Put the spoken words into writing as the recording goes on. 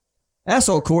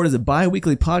Asshole Court is a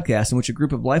bi-weekly podcast in which a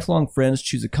group of lifelong friends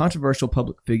choose a controversial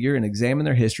public figure and examine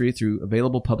their history through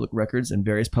available public records and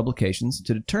various publications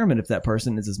to determine if that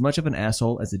person is as much of an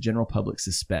asshole as the general public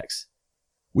suspects.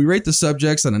 We rate the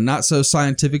subjects on a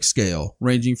not-so-scientific scale,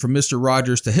 ranging from Mr.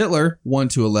 Rogers to Hitler, 1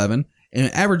 to 11,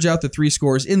 and average out the 3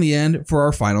 scores in the end for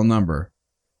our final number.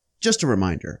 Just a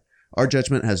reminder, our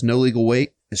judgment has no legal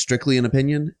weight, is strictly an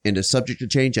opinion, and is subject to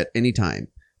change at any time,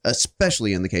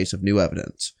 especially in the case of new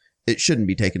evidence. It shouldn't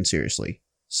be taken seriously.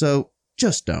 So,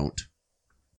 just don't.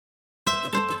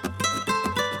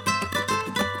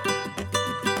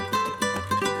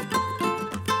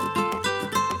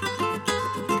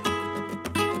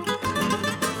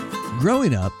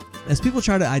 Growing up, as people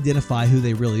try to identify who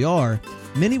they really are,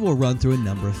 many will run through a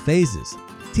number of phases.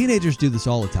 Teenagers do this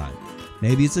all the time.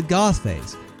 Maybe it's a goth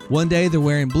phase. One day they're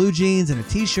wearing blue jeans and a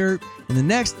t-shirt, and the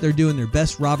next they're doing their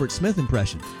best Robert Smith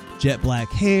impression. Jet black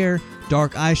hair,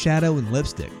 dark eyeshadow, and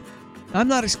lipstick. I'm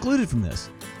not excluded from this.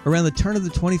 Around the turn of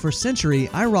the 21st century,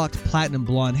 I rocked platinum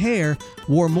blonde hair,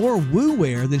 wore more woo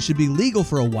wear than should be legal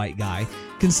for a white guy,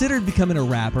 considered becoming a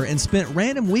rapper, and spent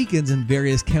random weekends in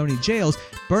various county jails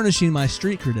burnishing my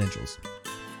street credentials.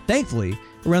 Thankfully,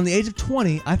 around the age of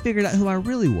 20, I figured out who I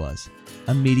really was.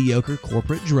 A mediocre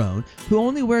corporate drone who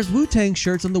only wears Wu-Tang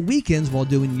shirts on the weekends while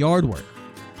doing yard work.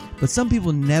 But some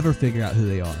people never figure out who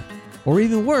they are. Or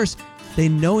even worse, they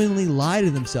knowingly lie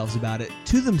to themselves about it,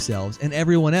 to themselves and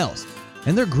everyone else.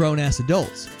 And they're grown-ass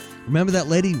adults. Remember that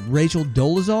lady Rachel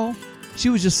Dolezal? She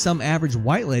was just some average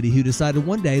white lady who decided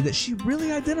one day that she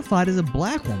really identified as a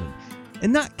black woman.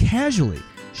 And not casually.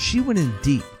 She went in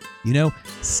deep. You know,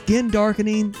 skin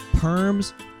darkening,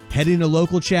 perms, heading a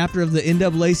local chapter of the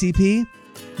NAACP.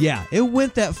 Yeah, it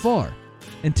went that far.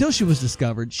 Until she was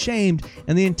discovered, shamed,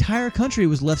 and the entire country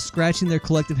was left scratching their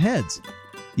collective heads.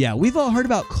 Yeah, we've all heard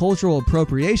about cultural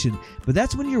appropriation, but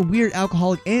that's when your weird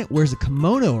alcoholic aunt wears a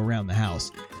kimono around the house.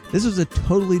 This was a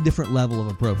totally different level of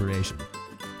appropriation.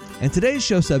 And today's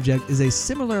show subject is a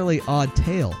similarly odd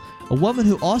tale, a woman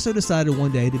who also decided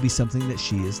one day to be something that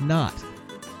she is not.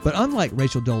 But unlike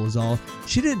Rachel Dolezal,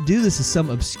 she didn't do this as some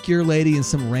obscure lady in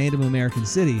some random American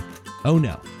city. Oh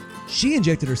no. She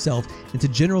injected herself into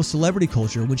general celebrity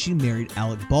culture when she married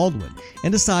Alec Baldwin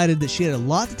and decided that she had a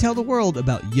lot to tell the world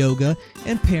about yoga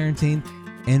and parenting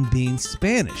and being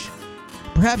Spanish.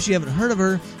 Perhaps you haven't heard of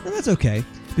her, and that's okay,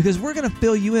 because we're going to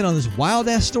fill you in on this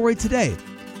wild-ass story today.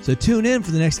 So tune in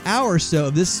for the next hour or so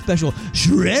of this special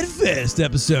Shredfest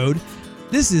episode.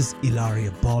 This is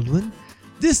Hilaria Baldwin.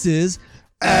 This is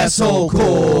Asshole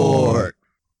Court!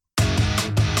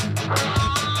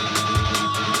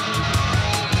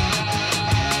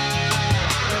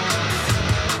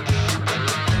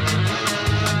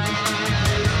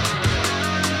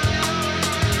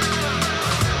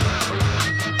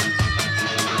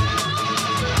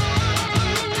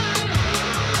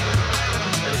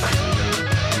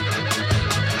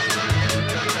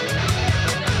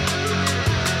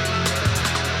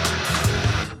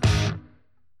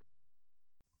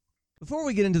 Before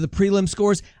we get into the prelim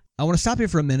scores, I want to stop here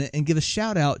for a minute and give a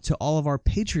shout out to all of our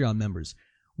Patreon members.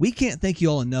 We can't thank you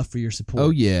all enough for your support. Oh,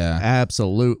 yeah.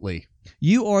 Absolutely.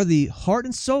 You are the heart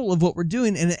and soul of what we're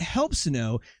doing, and it helps to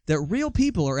know that real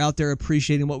people are out there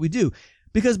appreciating what we do.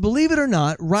 Because believe it or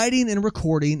not, writing and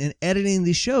recording and editing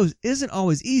these shows isn't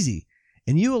always easy,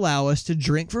 and you allow us to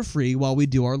drink for free while we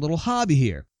do our little hobby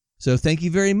here. So thank you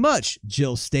very much,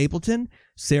 Jill Stapleton,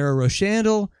 Sarah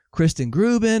Rochandel, Kristen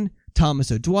Grubin,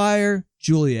 Thomas O'Dwyer,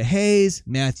 Julia Hayes,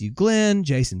 Matthew Glenn,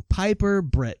 Jason Piper,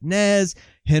 Brett Nez,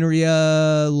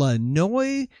 Henria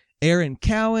Lanoy, Aaron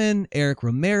Cowan, Eric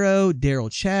Romero,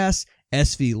 Daryl Chass,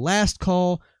 SV Last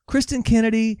Call, Kristen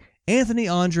Kennedy, Anthony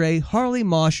Andre, Harley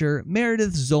Mosher,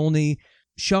 Meredith Zolny,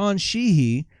 Sean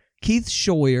Sheehy, Keith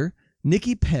Scheuer,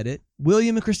 Nikki Pettit,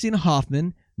 William and Christina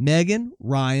Hoffman, Megan,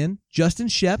 Ryan, Justin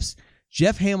Sheps,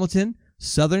 Jeff Hamilton,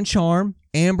 Southern Charm,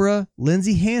 Ambra,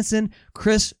 Lindsay Hansen,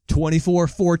 Chris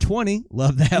 24420,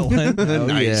 love that one. Oh,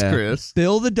 nice, yeah. Chris.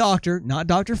 Phil the Doctor, not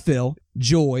Dr. Phil,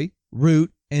 Joy,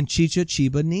 Root, and Chicha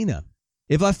Chiba Nina.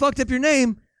 If I fucked up your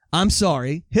name, I'm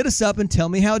sorry. Hit us up and tell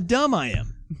me how dumb I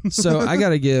am. So I got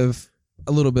to give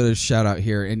a little bit of shout out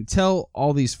here and tell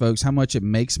all these folks how much it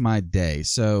makes my day.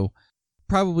 So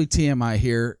probably TMI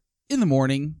here in the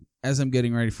morning as I'm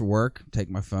getting ready for work, take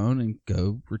my phone and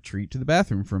go retreat to the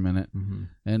bathroom for a minute. Mm-hmm.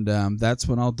 And that's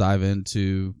when I'll dive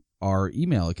into our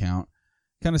email account,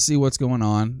 kind of see what's going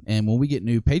on. And when we get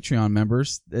new Patreon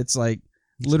members, it's like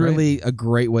literally a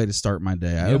great way to start my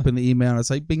day. I open the email and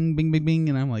it's like bing, bing, bing, bing.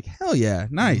 And I'm like, hell yeah,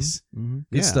 nice. Mm-hmm.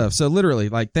 Good stuff. So literally,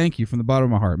 like, thank you from the bottom of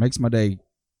my heart. Makes my day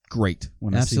great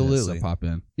when I see that Absolutely. stuff pop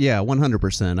in. Yeah,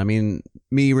 100%. I mean,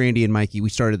 me, Randy, and Mikey, we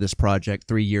started this project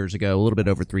 3 years ago, a little bit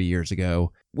over 3 years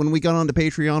ago. When we got onto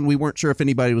Patreon, we weren't sure if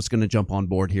anybody was going to jump on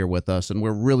board here with us, and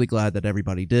we're really glad that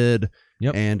everybody did.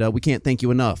 Yep. And we can't thank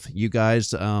you enough. You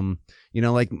guys,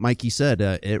 like Mikey said,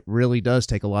 it really does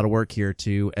take a lot of work here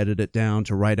to edit it down,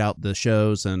 to write out the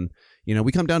shows, and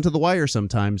we come down to the wire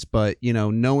sometimes, but,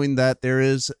 knowing that there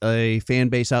is a fan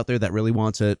base out there that really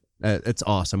wants it, it's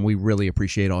awesome. We really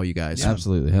appreciate all you guys.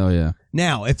 Absolutely. Hell yeah.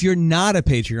 Now, if you're not a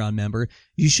Patreon member,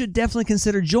 you should definitely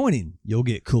consider joining. You'll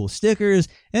get cool stickers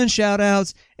and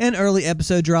shout-outs and early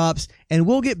episode drops, and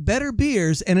we'll get better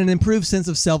beers and an improved sense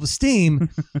of self-esteem.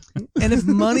 And if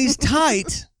money's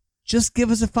tight, just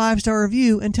give us a 5-star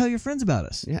review and tell your friends about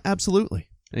us. Yeah, absolutely.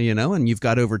 And you've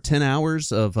got over 10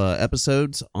 hours of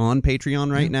episodes on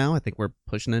Patreon right now. I think we're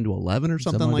pushing into 11 or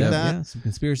something like that. Yeah, some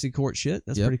conspiracy court shit.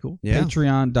 That's pretty cool. Yeah.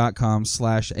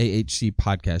 Patreon.com/AHC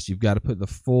podcast. You've got to put the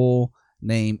full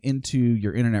name into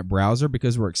your internet browser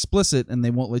because we're explicit and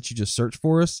they won't let you just search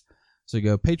for us. So you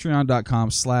go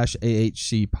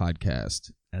patreon.com/AHC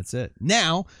podcast. That's it.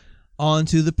 Now, on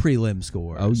to the prelim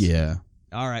scores. Oh, yeah.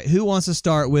 All right. Who wants to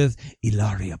start with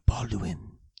Hilaria Baldwin?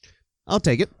 I'll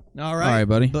take it. All right. All right,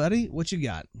 buddy. Buddy, what you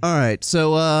got? All right.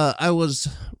 So I was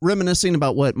reminiscing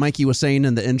about what Mikey was saying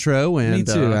in the intro. And, Me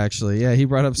too, actually. Yeah, he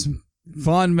brought up some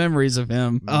fond memories of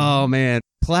him. Oh, man.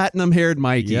 Platinum-haired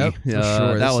Mikey. Yep, for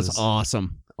sure. That This was is-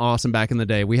 awesome. Awesome back in the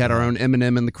day. We had our own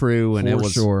Eminem in the crew, and For it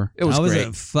was sure. It was I was great.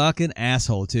 a fucking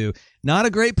asshole, too. Not a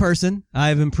great person. I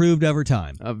have improved over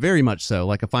time. Very much so,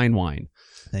 like a fine wine.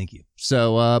 Thank you.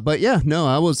 So, but yeah, no,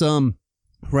 I was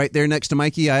right there next to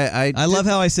Mikey. I love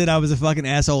how I said I was a fucking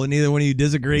asshole and neither one of you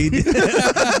disagreed. It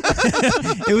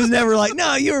was never like,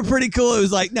 no, you were pretty cool. It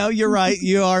was like, no, you're right.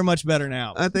 You are much better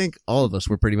now. I think all of us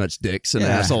were pretty much dicks and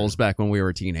Yeah. assholes back when we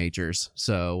were teenagers.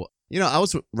 So, I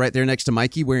was right there next to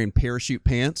Mikey wearing parachute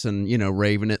pants and,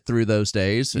 raving it through those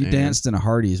days. You And- danced in a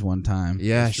Hardee's one time.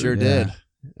 Yeah, sure Yeah. did.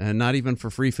 And not even for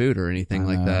free food or anything I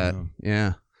like know. that.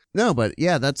 Yeah. No, but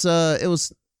yeah, that's it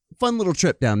was a fun little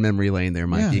trip down memory lane there,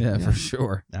 Mikey. Yeah, for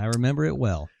sure. I remember it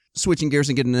well. Switching gears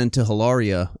and getting into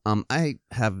Hilaria, I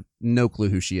have no clue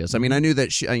who she is. I mean, I knew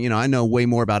that she, I know way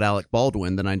more about Alec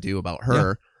Baldwin than I do about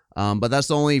her. But that's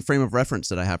the only frame of reference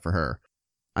that I have for her.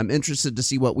 I'm interested to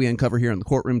see what we uncover here in the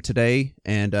courtroom today,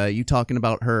 and you talking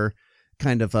about her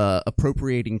kind of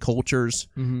appropriating cultures.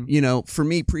 Mm-hmm. For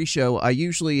me, pre-show, I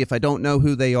usually, if I don't know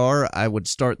who they are, I would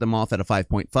start them off at a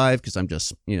 5.5 because I'm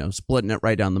just, splitting it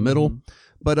right down the middle. Mm-hmm.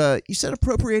 But you said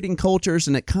appropriating cultures,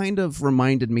 and it kind of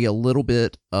reminded me a little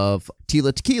bit of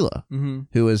Tila Tequila, Mm-hmm.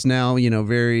 who is now,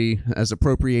 has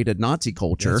appropriated Nazi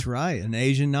culture. That's right. An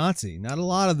Asian Nazi. Not a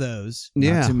lot of those.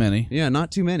 Not too many. Yeah,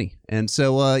 not too many. And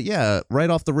so, right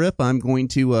off the rip, I'm going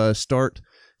to start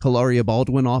Hilaria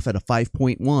Baldwin off at a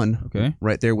 5.1. Okay.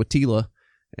 Right there with Tila.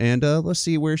 And let's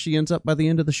see where she ends up by the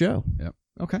end of the show.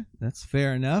 Okay. That's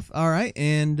fair enough. All right.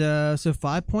 And so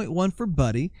 5.1 for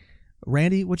Buddy.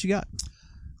 Randy, what you got?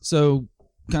 So,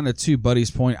 kind of to Buddy's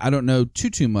point, I don't know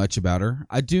too much about her.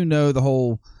 I do know the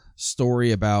whole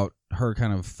story about her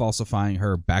kind of falsifying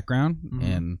her background,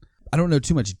 and I don't know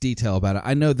too much detail about it.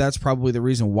 I know that's probably the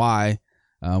reason why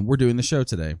we're doing the show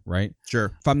today, right?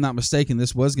 Sure. If I'm not mistaken,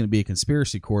 this was going to be a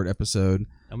conspiracy court episode.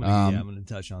 I'm gonna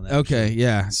touch on that. Okay,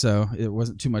 yeah. So it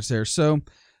wasn't too much there. So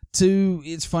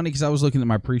it's funny because I was looking at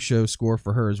my pre-show score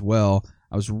for her as well.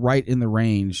 I was right in the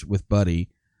range with Buddy.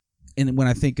 And when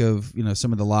I think of,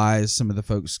 some of the lies, some of the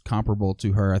folks comparable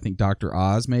to her, I think Dr.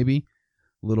 Oz maybe.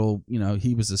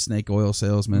 He was a snake oil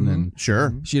salesman and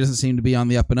Sure. she doesn't seem to be on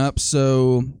the up and up.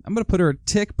 So I'm going to put her a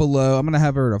tick below. I'm going to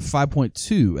have her at a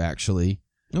 5.2 actually.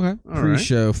 Okay. All right.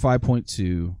 Pre-show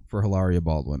 5.2 for Hilaria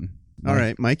Baldwin. All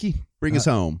right, Mikey, bring us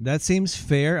home. That seems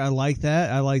fair. I like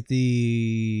that. I like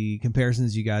the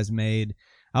comparisons you guys made.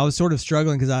 I was sort of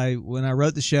struggling because when I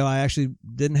wrote the show, I actually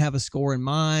didn't have a score in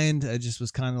mind. I just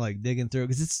was kind of like digging through it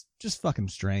because it's just fucking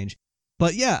strange.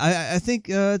 But yeah, I think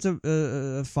it's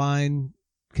a fine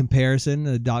comparison.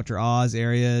 The Dr. Oz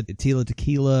area, Tila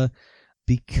Tequila,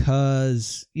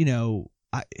 because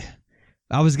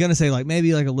I was gonna say like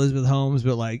maybe like Elizabeth Holmes,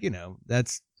 but like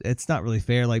it's not really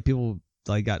fair. Like people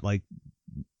like got like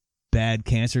bad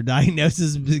cancer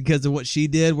diagnosis because of what she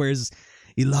did, whereas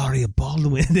Hilaria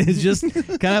Baldwin is just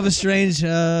kind of a strange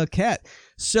cat.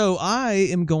 So I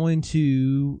am going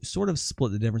to sort of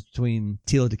split the difference between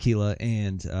Tila Tequila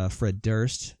and Fred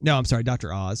Durst. No, I'm sorry,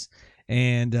 Dr. Oz.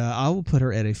 And I will put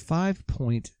her at a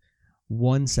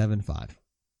 5.175.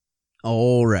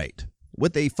 All right.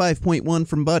 With a 5.1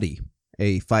 from Buddy,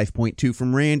 a 5.2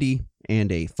 from Randy,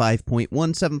 and a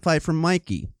 5.175 from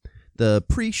Mikey. The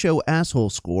pre-show asshole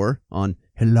score on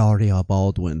Hilaria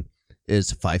Baldwin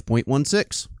is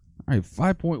 5.16. All right,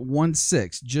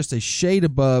 5.16, just a shade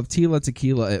above Tila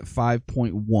Tequila at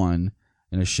 5.1,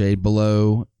 and a shade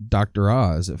below Dr.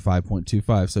 Oz at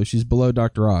 5.25. So she's below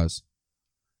Dr. Oz.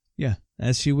 Yeah,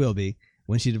 as she will be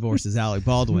when she divorces Alec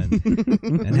Baldwin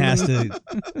and has to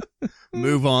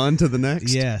move on to the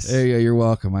next. Yes. There you go. You're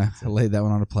welcome. I laid that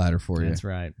one on a platter for you. That's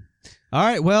right. All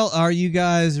right. Well, are you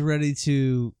guys ready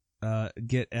to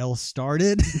get L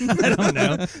started? I don't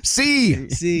know. See.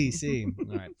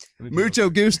 All right. Mucho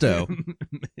gusto.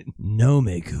 No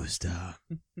me gusta.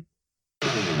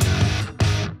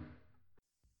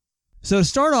 So to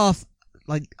start off,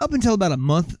 like up until about a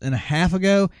month and a half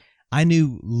ago, I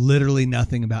knew literally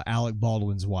nothing about Alec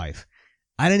Baldwin's wife.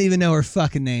 I didn't even know her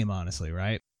fucking name, honestly,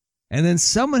 right? And then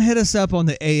someone hit us up on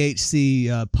the AHC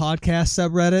podcast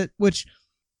subreddit, which,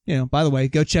 you know, by the way,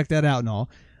 go check that out and all.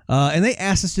 And they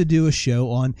asked us to do a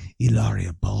show on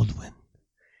Hilaria Baldwin.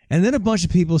 And then a bunch of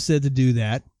people said to do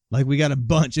that. Like, we got a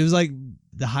bunch. It was like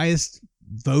the highest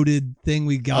voted thing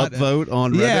we got. Upvote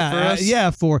on Reddit for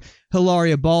us? For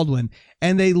Hilaria Baldwin.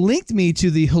 And they linked me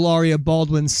to the Hilaria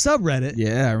Baldwin subreddit.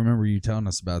 Yeah, I remember you telling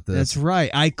us about this. That's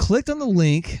right. I clicked on the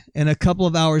link, and a couple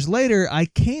of hours later, I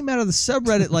came out of the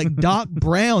subreddit like Doc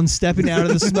Brown stepping out of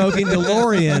the smoking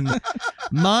DeLorean.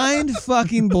 Mind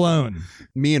fucking blown.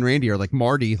 Me and Randy are like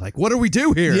Marty, like, what do we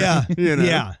do here? Yeah. You know?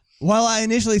 Yeah. While I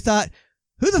initially thought,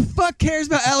 who the fuck cares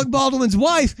about Alec Baldwin's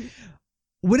wife?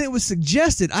 When it was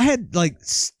suggested, I had like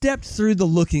stepped through the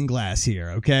looking glass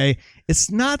here, okay? It's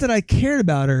not that I cared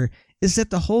about her. Is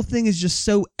that the whole thing is just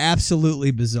so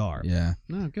absolutely bizarre. Yeah.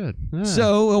 Oh, good. Ah.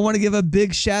 So I want to give a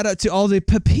big shout out to all the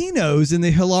pepinos in the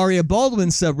Hilaria Baldwin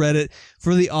subreddit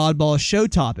for the oddball show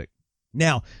topic.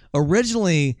 Now,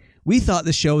 originally, we thought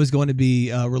the show was going to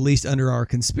be released under our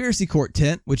conspiracy court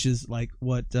tent, which is like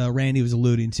what Randy was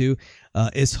alluding to.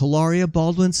 Is Hilaria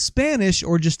Baldwin Spanish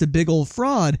or just a big old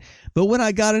fraud? But when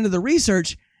I got into the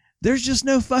research, there's just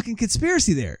no fucking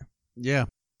conspiracy there. Yeah.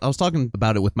 I was talking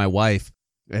about it with my wife.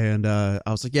 And I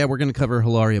was like, yeah, we're going to cover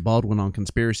Hilaria Baldwin on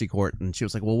Conspiracy Court. And she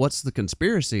was like, well, what's the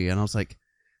conspiracy? And I was like,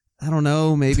 I don't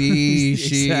know. Maybe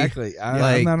she... Exactly.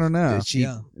 I don't know.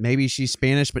 Maybe she's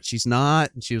Spanish, but she's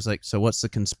not. And she was like, so what's the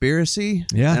conspiracy?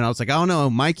 Yeah. And I was like, I don't know.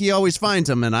 Mikey always finds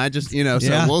them. And I just,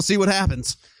 so we'll see what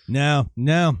happens. No,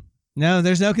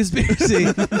 there's no conspiracy.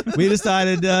 We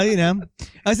decided,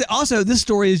 I said, also, this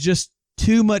story is just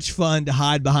too much fun to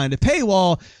hide behind a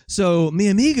paywall. So, mi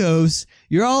amigos,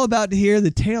 you're all about to hear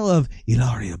the tale of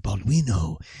Hilaria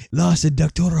Balduino, la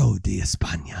seductora de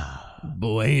España.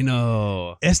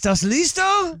 Bueno. ¿Estás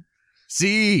listo?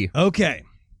 Sí. Okay.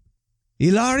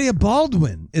 Hilaria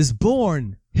Baldwin is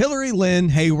born Hillary Lynn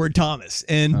Hayward Thomas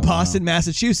in Boston,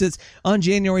 Massachusetts on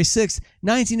January 6,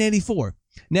 1984.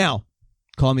 Now,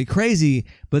 call me crazy,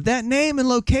 but that name and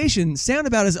location sound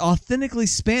about as authentically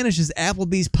Spanish as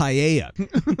Applebee's paella.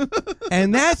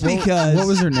 And that's because... What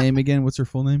was her name again? What's her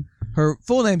full name? Her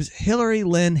full name is Hillary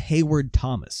Lynn Hayward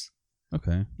Thomas.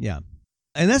 Okay. Yeah.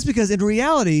 And that's because in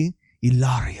reality,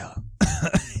 Hilaria,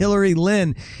 Hillary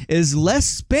Lynn, is less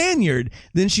Spaniard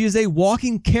than she is a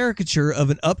walking caricature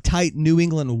of an uptight New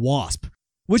England wasp.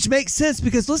 Which makes sense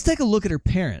because let's take a look at her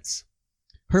parents.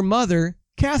 Her mother,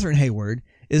 Catherine Hayward,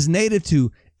 is native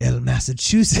to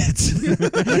Massachusetts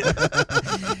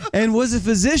and was a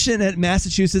physician at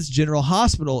Massachusetts General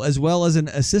Hospital as well as an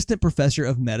assistant professor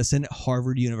of medicine at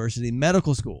Harvard University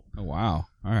Medical School. Oh, wow.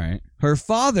 All right. Her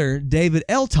father, David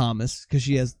L. Thomas,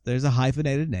 because there's a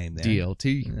hyphenated name there.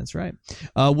 DLT. That's right.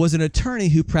 Was an attorney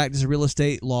who practiced real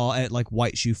estate law at like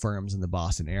white shoe firms in the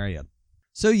Boston area.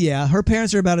 So yeah, her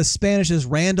parents are about as Spanish as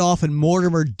Randolph and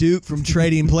Mortimer Duke from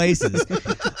Trading Places.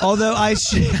 Although I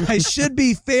should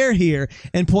be fair here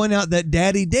and point out that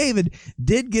Daddy David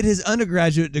did get his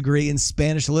undergraduate degree in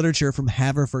Spanish literature from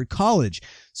Haverford College.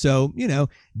 So,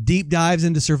 deep dives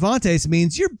into Cervantes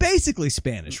means you're basically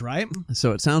Spanish, right?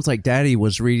 So it sounds like Daddy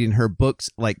was reading her books,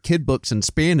 like kid books in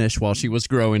Spanish while she was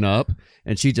growing up.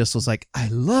 And she just was like, I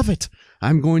love it.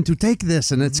 I'm going to take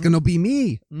this and it's going to be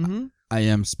me. Mm-hmm. I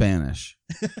am Spanish.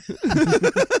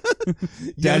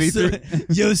 Daddy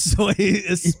Yo soy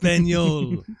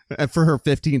español. For her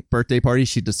 15th birthday party,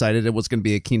 she decided it was going to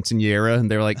be a quinceañera, and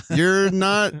they're like, "You're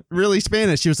not really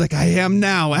Spanish." She was like, "I am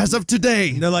now, as of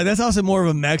today." They're like, "That's also more of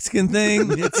a Mexican thing."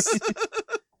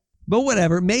 But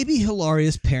whatever, maybe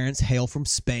Hilaria's parents hail from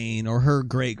Spain or her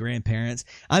great-grandparents.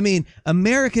 I mean,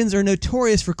 Americans are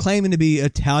notorious for claiming to be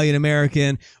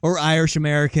Italian-American or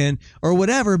Irish-American or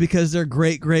whatever because their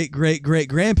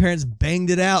great-great-great-great-grandparents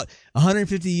banged it out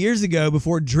 150 years ago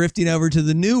before drifting over to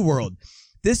the New World.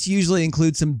 This usually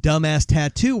includes some dumbass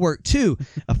tattoo work too,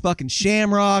 a fucking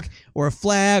shamrock or a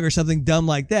flag or something dumb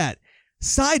like that.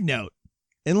 Side note,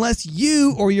 unless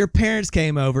you or your parents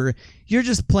came over, you're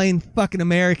just plain fucking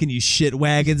American, you shit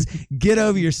wagons. Get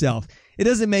over yourself. It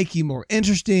doesn't make you more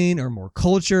interesting or more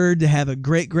cultured to have a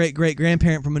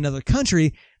great-great-great-grandparent from another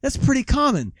country. That's pretty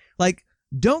common. Like,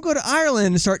 don't go to Ireland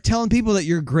and start telling people that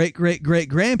your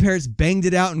great-great-great-grandparents banged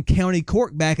it out in County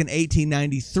Cork back in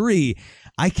 1893.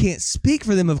 I can't speak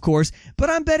for them, of course, but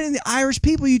I'm betting the Irish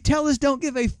people you tell this don't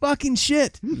give a fucking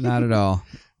shit. Not at all.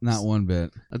 Not one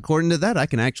bit. According to that, I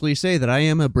can actually say that I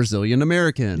am a Brazilian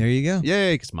American. There you go.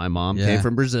 Yay, because my mom Yeah. came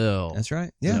from Brazil. That's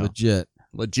right. Yeah. Yeah. Legit.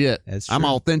 Legit. That's I'm true.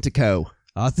 Authentico.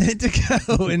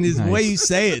 Authentico, and his Nice. way you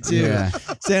say it, too. Yeah.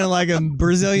 Sounding like a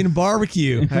Brazilian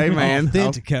barbecue. Hey, man.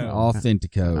 Authentico.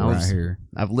 Authentico I was- right here.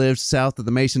 I've lived south of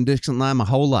the Mason-Dixon line my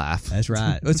whole life. That's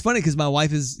right. It's funny because my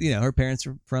wife is, her parents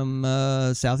are from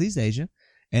Southeast Asia,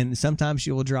 and sometimes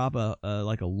she will drop a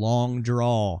long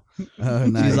drawl. Oh,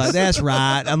 nice. She's like, "That's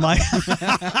right." I'm like,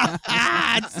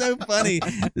 "It's so funny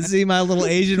to see my little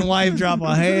Asian wife drop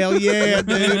a hell yeah,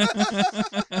 dude."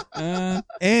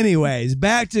 Anyways,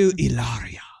 back to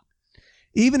Ilaria.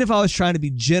 Even if I was trying to be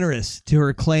generous to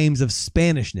her claims of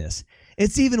Spanishness,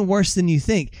 it's even worse than you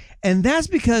think. And that's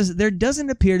because there doesn't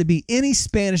appear to be any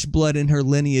Spanish blood in her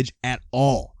lineage at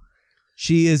all.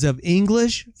 She is of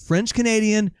English, French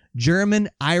Canadian, German,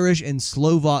 Irish, and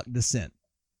Slovak descent.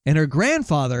 And her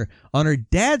grandfather, on her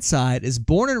dad's side, is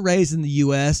born and raised in the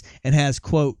U.S. and has,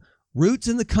 quote, roots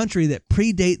in the country that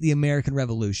predate the American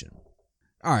Revolution.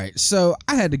 All right. So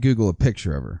I had to Google a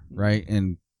picture of her, right?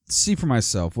 And see for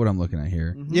myself what I'm looking at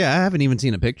here. Yeah, I haven't even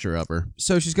seen a picture of her.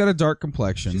 So she's got a dark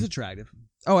complexion. She's attractive.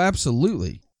 Oh,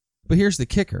 absolutely. But here's the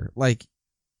kicker. Like,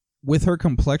 with her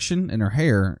complexion and her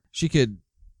hair, she could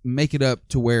make it up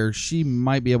to where she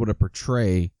might be able to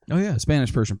portray Oh, yeah. a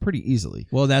Spanish person pretty easily.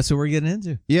 Well, that's what we're getting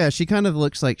into. Yeah, she kind of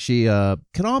looks like she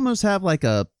could almost have like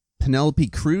a Penelope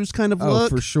Cruz kind of Oh,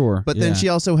 look. for sure. But then Yeah. she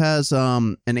also has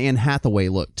an Anne Hathaway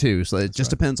look too. So it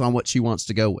just depends on what she wants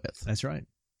to go with. That's right.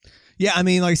 Yeah, I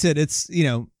mean, like I said, it's,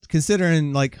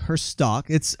 considering like her stock,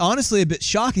 it's honestly a bit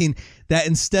shocking that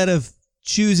instead of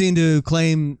choosing to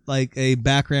claim like a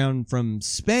background from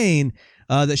Spain,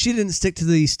 that she didn't stick to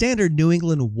the standard New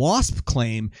England WASP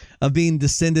claim of being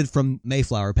descended from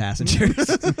Mayflower passengers.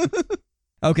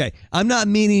 Okay, I'm not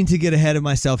meaning to get ahead of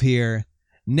myself here.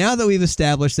 Now that we've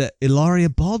established that Ilaria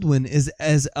Baldwin is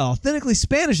as authentically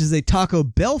Spanish as a Taco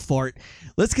Bell fart,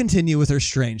 let's continue with her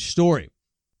strange story.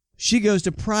 She goes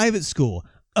to private school,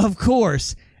 of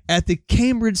course, at the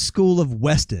Cambridge School of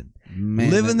Weston. Man,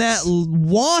 Living that that's-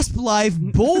 WASP life,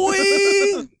 boy!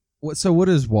 So what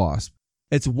is WASP?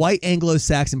 It's white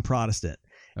Anglo-Saxon Protestant.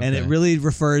 And it Okay. really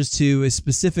refers to a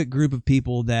specific group of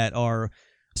people that are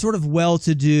sort of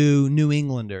well-to-do New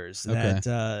Englanders. Okay.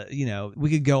 That, we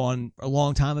could go on a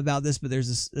long time about this, but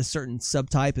there's a certain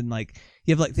subtype, and like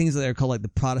you have like things that are called like the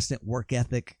Protestant work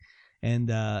ethic. And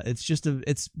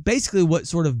it's basically what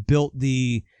sort of built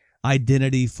the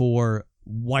identity for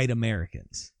white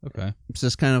Americans. Okay. It's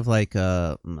just kind of like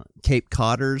Cape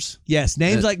Codders. Yes,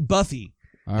 names like Buffy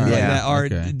All and right. like that are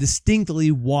Okay.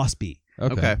 distinctly waspy.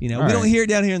 Okay. Okay. We All don't right. hear it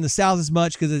down here in the South as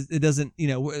much because it doesn't,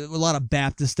 a lot of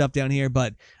Baptist stuff down here.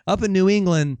 But up in New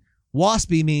England,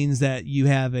 waspy means that you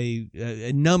have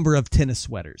a number of tennis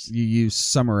sweaters. You use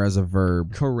summer as a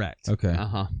verb. Correct. Okay.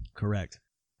 Uh-huh. Correct.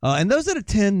 And those that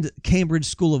attend Cambridge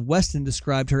School of Weston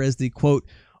described her as the, quote,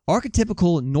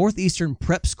 archetypical Northeastern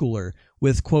prep schooler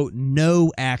with, quote,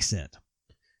 no accent.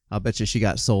 I'll bet you she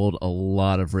got sold a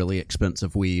lot of really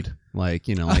expensive weed, like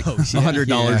 $100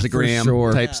 Yeah, a for gram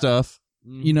sure. type stuff.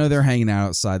 You know they're hanging out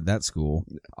outside that school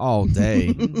all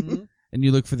day. Mhm. And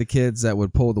you look for the kids that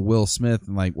would pull the Will Smith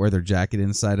and like wear their jacket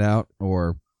inside out,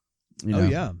 or Oh,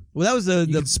 yeah. Well, that was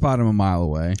you could spot them a mile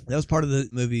away. that was part of the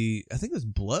movie, I think it was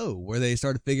Blow, where they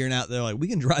started figuring out, they're like, we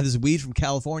can drive this weed from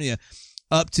California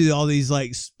up to all these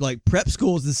like prep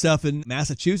schools and stuff in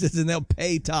Massachusetts, and they'll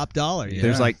pay top dollar. Yeah.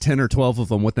 There's like 10 or 12 of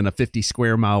them within a 50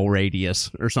 square mile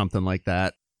radius or something like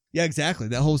that. Yeah, exactly.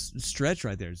 That whole stretch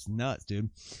right there is nuts,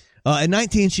 dude. At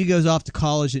 19, she goes off to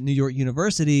college at New York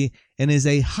University and is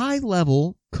a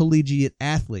high-level collegiate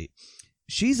athlete.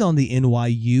 She's on the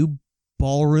NYU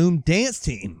ballroom dance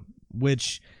team,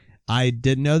 which I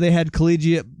didn't know they had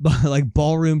collegiate like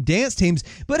ballroom dance teams.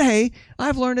 But hey,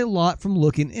 I've learned a lot from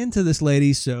looking into this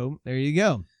lady, so there you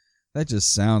go. That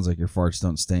just sounds like your farts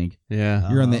don't stink.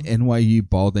 Yeah. You're on the NYU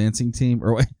ball dancing team,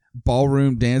 or wait,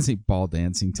 ballroom dancing ball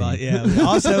dancing team. But yeah,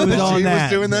 also was on she that.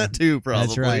 was doing that too, probably.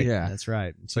 That's right. Yeah. That's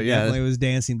right. She But yeah. definitely was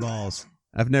dancing balls.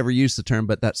 I've never used the term,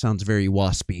 but that sounds very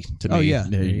waspy to me. Oh, yeah.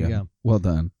 There you go. Well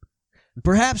done.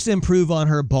 Perhaps to improve on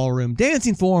her ballroom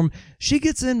dancing form, she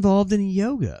gets involved in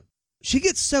yoga. She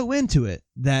gets so into it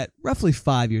that roughly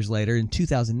 5 years later, in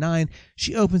 2009,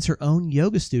 she opens her own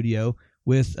yoga studio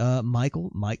with Mike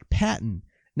Patton.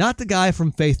 Not the guy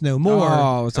from Faith No More.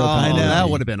 Oh, so I know. That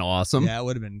would have been awesome. Yeah, it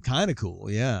would have been kind of cool.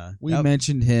 Yeah. We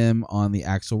mentioned him on the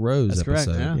Axl Rose That's correct.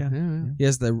 episode. Yeah. He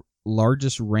has the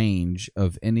largest range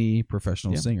of any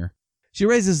professional singer. She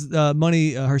raises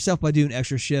money herself by doing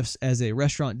extra shifts as a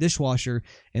restaurant dishwasher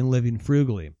and living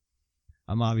frugally.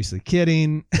 I'm obviously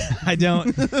kidding. I don't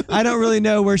really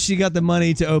know where she got the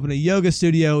money to open a yoga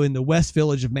studio in the West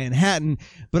Village of Manhattan,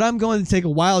 but I'm going to take a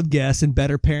wild guess and bet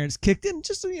her parents kicked in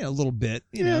just a little bit.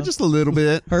 You know? Just a little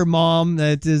bit. Her mom,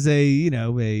 that is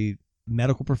a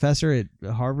medical professor at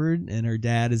Harvard, and her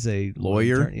dad is a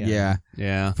Lawyer? attorney.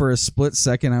 Yeah. For a split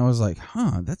second, I was like,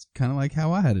 that's kind of like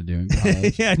how I had to do in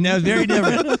college. Yeah, no, very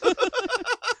different.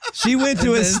 She went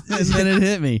to and then it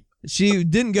hit me. She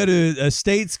didn't go to a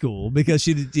state school because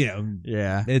she did,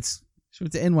 Yeah. it's, She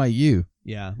went to NYU.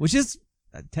 yeah, which is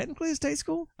technically a state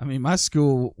school. I mean, my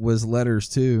school was letters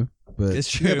too, but It's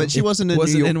true. Yeah, but she wasn't in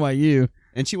wasn't New York. NYU.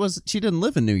 And she didn't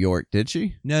live in New York, did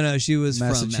she? No, she was from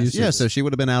Massachusetts. Massachusetts. Yeah, so she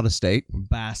would have been out of state.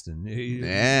 Boston.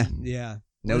 Yeah. Yeah.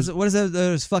 What is that,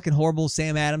 those fucking horrible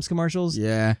Sam Adams commercials?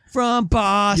 Yeah. From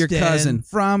Boston. Your cousin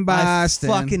from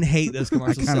Boston. I fucking hate those I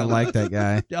commercials. kind of so like much. that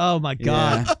guy. Oh my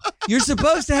God. You're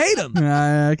supposed to hate him.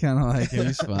 I kind of like him.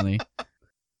 He's funny.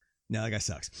 No, that guy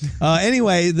sucks.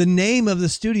 Anyway, the name of the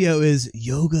studio is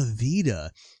Yoga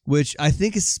Vida, which I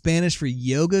think is Spanish for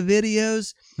yoga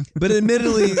videos. But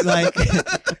admittedly, like,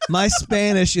 my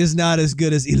Spanish is not as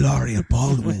good as Hilaria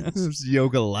Baldwin's.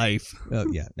 Yoga life. Oh,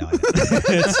 yeah. No, I know.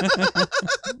 It's a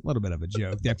little bit of a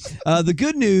joke there. The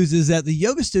good news is that the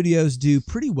yoga studios do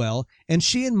pretty well, and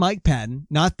she and Mike Patton,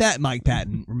 not that Mike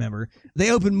Patton, remember,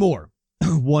 they open more.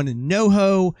 One in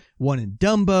NoHo, one in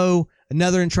Dumbo,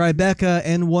 another in Tribeca,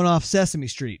 and one off Sesame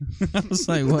Street. I was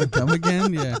like, what, come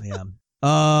again? Yeah.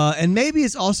 Yeah. And maybe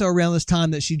it's also around this time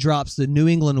that she drops the New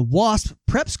England WASP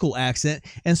prep school accent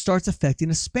and starts affecting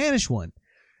a Spanish one.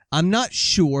 I'm not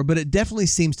sure, but it definitely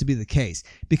seems to be the case,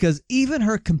 because even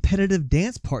her competitive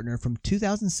dance partner from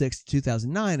 2006 to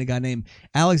 2009, a guy named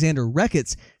Alexander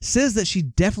Reckitt, says that she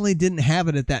definitely didn't have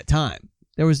it at that time.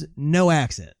 There was no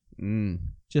accent.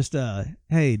 Just,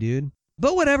 hey, dude.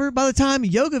 But whatever, by the time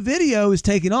Yoga Video is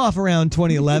taking off around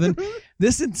 2011,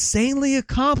 this insanely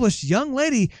accomplished young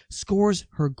lady scores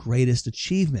her greatest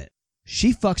achievement.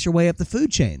 She fucks her way up the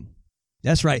food chain.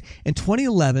 That's right. In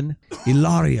 2011,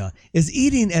 Hilaria is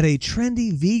eating at a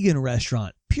trendy vegan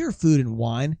restaurant, Pure Food and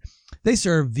Wine. They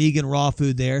serve vegan raw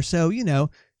food there, so,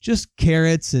 just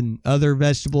carrots and other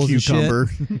vegetables Cucumber.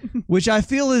 and shit. Which I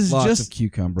feel is Lots just of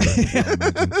cucumber.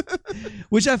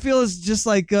 which I feel is just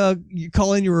like you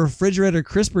calling your refrigerator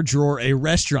crisper drawer a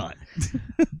restaurant.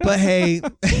 But hey,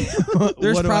 There's what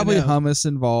do I probably know? hummus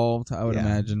involved, I would Yeah.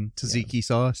 imagine. Tzatziki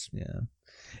sauce. Yeah.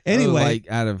 Anyway, like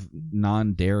out of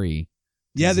non-dairy.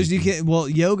 yeah, there's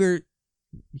yogurt.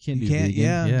 You can't You do can't- vegan.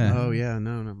 yeah. Oh, yeah.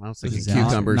 No. I was thinking Is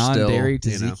cucumber still. non-dairy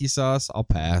you know. tzatziki sauce. I'll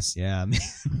pass. Yeah,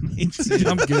 me too.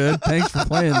 I'm good. Thanks for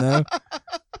playing though.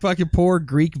 Fucking poor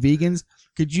Greek vegans.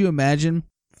 Could you imagine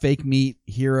fake meat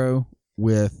hero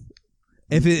with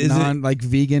If it is like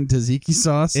vegan tzatziki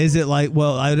sauce? is it like?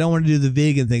 Well, I don't want to do the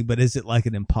vegan thing, but is it like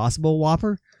an Impossible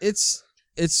Whopper? It's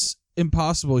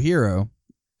Impossible Hero,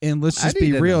 and let's I'd just be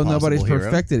eat an real. Impossible Nobody's Hero.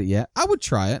 perfected it yet. I would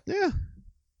try it, Yeah.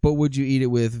 but would you eat it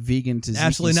with vegan tzatziki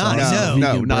Absolutely not. sauce? No.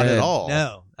 No, Vegan not bread? at all.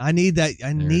 No, I need that. I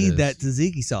it need is. that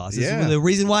tzatziki sauce. This Yeah. is the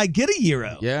reason why I get a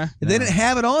gyro. Yeah, If they didn't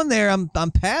have it on there, I'm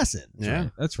passing. Yeah.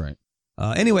 that's right.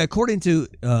 Anyway, according to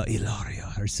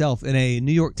Hilaria herself in a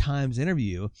New York Times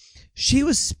interview, she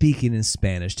was speaking in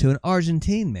Spanish to an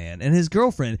Argentine man and his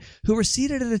girlfriend who were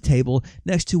seated at a table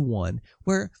next to one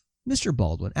where Mr.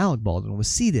 Baldwin, Alec Baldwin, was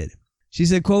seated. She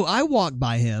said, quote, I walked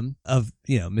by him of,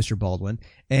 Mr. Baldwin,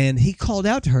 and he called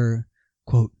out to her,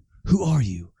 quote, who are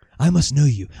you? I must know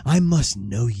you. I must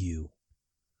know you.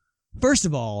 First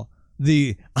of all,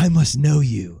 the I must know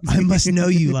you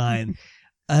line,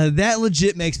 that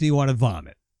legit makes me want to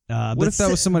vomit. What if that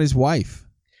was somebody's wife?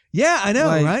 Yeah, I know,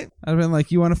 Like, right? I'd have been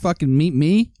like, you want to fucking meet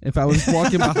me? If I was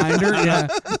walking behind her?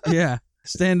 Yeah.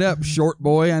 Stand up, short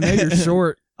boy. I know you're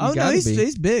short. You Oh, no, gotta be.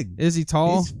 he's big. Is he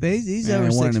tall? He's Man,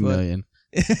 over 6 one in a foot. million.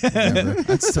 Whatever.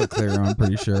 That's still clear, I'm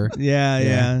pretty sure.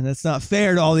 Yeah. That's not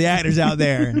fair to all the actors out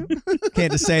there.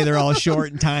 Can't just say they're all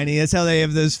short and tiny. That's how they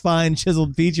have those fine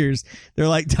chiseled features. They're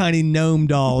like tiny gnome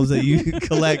dolls that you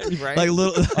collect, Right. like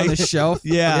little On the like, shelf.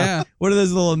 Yeah. What are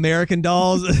those little American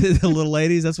dolls? The little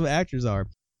ladies. That's what actors are.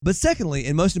 But secondly,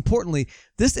 and most importantly,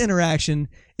 this interaction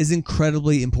is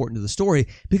incredibly important to the story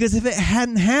because if it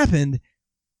hadn't happened,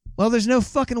 well, there's no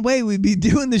fucking way we'd be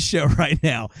doing this show right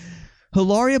now.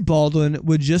 Hilaria Baldwin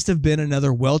would just have been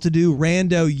another well-to-do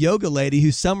rando yoga lady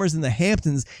who summers in the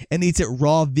Hamptons and eats at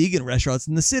raw vegan restaurants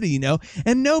in the city, you know,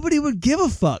 and nobody would give a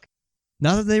fuck.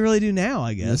 Not that they really do now,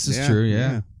 I guess. This is true,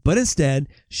 yeah. But instead,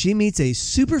 she meets a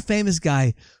super famous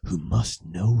guy who must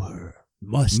know her.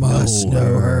 Must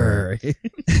know her.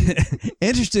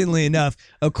 Interestingly enough,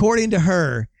 according to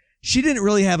her, she didn't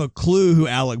really have a clue who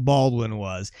Alec Baldwin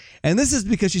was. And this is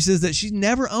because she says that she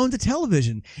never owned a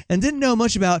television and didn't know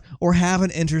much about or have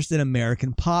an interest in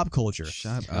American pop culture.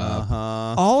 Shut up.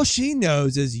 All she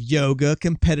knows is yoga,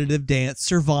 competitive dance,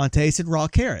 Cervantes, and raw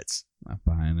carrots. Not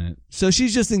buying it. So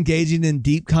she's just engaging in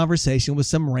deep conversation with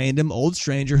some random old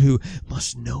stranger who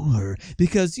must know her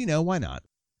because, you know, why not?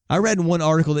 I read in one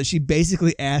article that she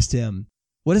basically asked him,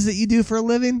 "What is it you do for a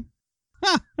living?"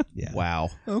 Yeah. Wow.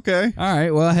 Okay. All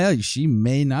right. Well, hell, she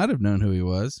may not have known who he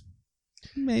was.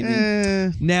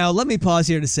 Maybe. Now, let me pause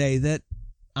here to say that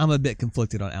I'm a bit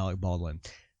conflicted on Alec Baldwin.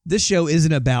 This show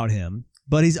isn't about him,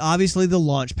 but he's obviously the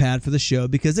launch pad for the show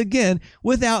because, again,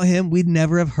 without him, we'd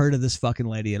never have heard of this fucking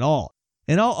lady at all.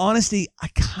 In all honesty, I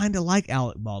kind of like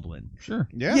Alec Baldwin. Sure.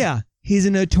 Yeah, he's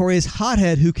a notorious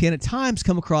hothead who can at times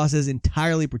come across as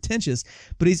entirely pretentious,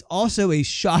 but he's also a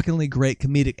shockingly great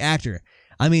comedic actor.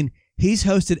 I mean, he's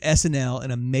hosted SNL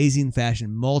in amazing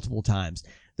fashion multiple times.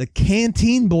 The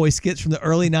Canteen Boy skits from the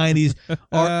early 90s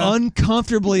are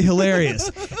uncomfortably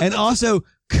hilarious and also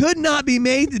could not be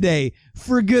made today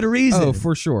for good reason. Oh,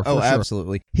 for sure. For sure.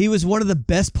 Absolutely. He was one of the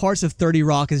best parts of 30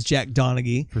 Rock as Jack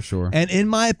Donaghy. For sure. And in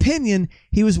my opinion,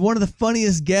 he was one of the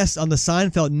funniest guests on the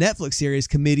Seinfeld Netflix series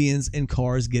Comedians in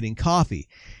Cars Getting Coffee.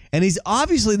 And he's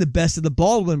obviously the best of the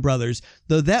Baldwin brothers,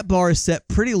 though that bar is set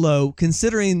pretty low,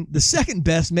 considering the second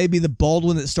best may be the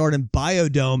Baldwin that starred in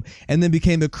Biodome and then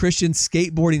became a Christian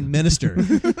skateboarding minister.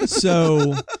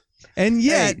 So, and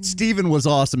yet... Hey, Steven was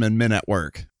awesome in Men at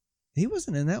Work. He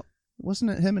wasn't in that. Wasn't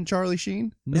it him and Charlie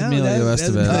Sheen? No, Emilio that's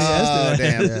Estevez. Oh,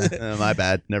 Estevez. damn. My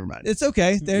bad. Never mind. It's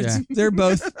okay. They're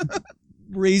both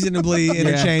reasonably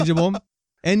interchangeable.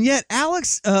 And yet,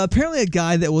 Alex, apparently a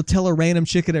guy that will tell a random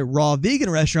chick at a raw vegan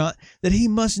restaurant that he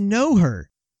must know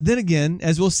her. Then again,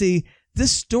 as we'll see,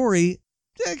 this story,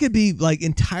 that could be like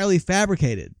entirely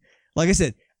fabricated. Like I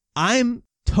said, I'm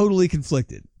totally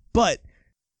conflicted. But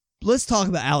let's talk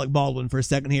about Alec Baldwin for a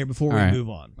second here before we move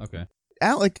on. Okay.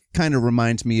 Alec kind of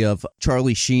reminds me of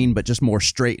Charlie Sheen, but just more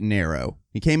straight and narrow.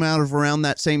 He came out of around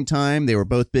that same time. They were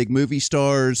both big movie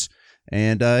stars.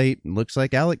 And it looks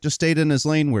like Alec just stayed in his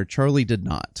lane where Charlie did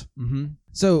not. Mm-hmm.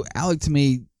 So Alec, to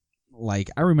me, like,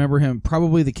 I remember him,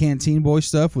 probably the Canteen Boy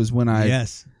stuff was when I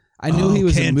knew he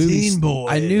was a movie boy.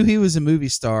 I knew he was a movie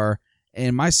star,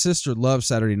 and my sister loved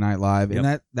Saturday Night Live,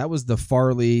 and that was the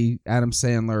Farley, Adam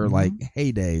Sandler, like,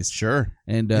 heydays. Sure.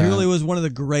 And it really was one of the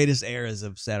greatest eras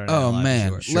of Saturday Night Live. Oh,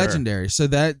 man. For sure. Legendary. So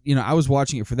that, I was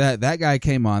watching it for that. That guy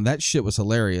came on. That shit was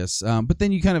hilarious. But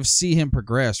then you kind of see him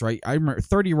progress, right? I remember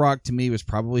 30 Rock to me was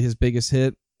probably his biggest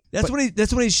hit. That's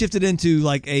when he shifted into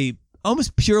like a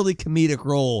almost purely comedic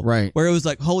role. Right. Where it was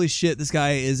like, holy shit, this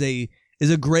guy is a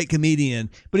great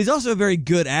comedian, but he's also a very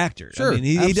good actor. Sure, I mean,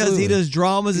 he does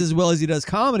dramas as well as he does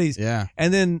comedies. Yeah.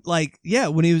 And then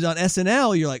when he was on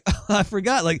SNL, you're like, oh, I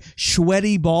forgot, like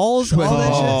Sweaty Balls. All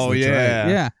that shit. Oh, yeah. Right.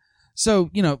 Yeah.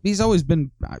 So, he's always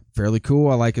been fairly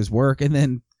cool. I like his work. And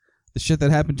then the shit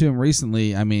that happened to him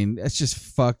recently, I mean, it's just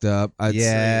fucked up.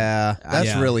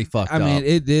 That's really fucked up. I mean,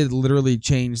 it did literally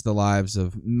change the lives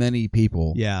of many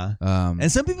people. Yeah.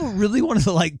 And some people really wanted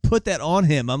to like put that on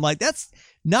him. I'm like, that's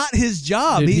not his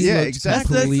job. Dude, He's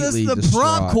exactly. That's the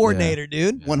prop coordinator,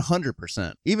 dude.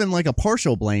 100%. Even like a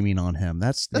partial blaming on him.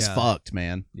 That's fucked,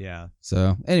 man. Yeah.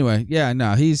 So anyway,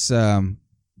 he's he's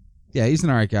an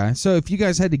all right guy. So if you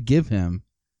guys had to give him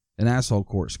an asshole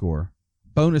court score,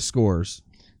 bonus scores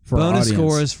for our audience.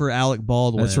 Scores for Alec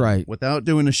Baldwin. That's right. Without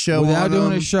doing a show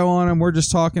on him, we're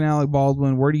just talking Alec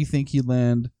Baldwin. Where do you think he'd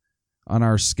land on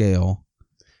our scale?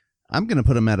 I'm going to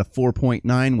put him at a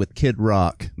 4.9 with Kid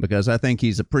Rock because I think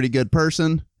he's a pretty good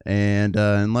person. And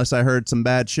unless I heard some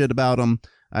bad shit about him,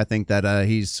 I think that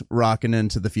he's rocking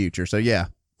into the future. So,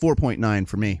 4.9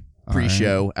 for me.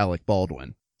 Pre-show Alec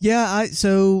Baldwin. Yeah, I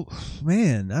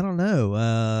don't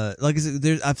know. Like I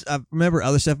said, I remember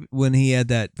other stuff when he had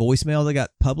that voicemail that got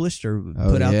published or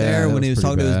put out there when he was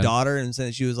talking to his daughter and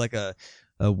said she was like a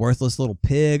worthless little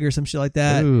pig or some shit like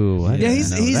that. Ooh,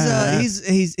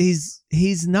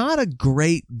 he's not a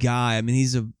great guy. I mean,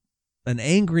 he's an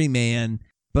angry man,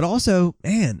 but also,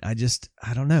 man, I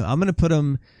don't know. I'm gonna put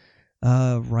him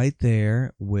Right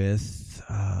there with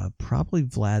probably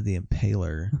Vlad the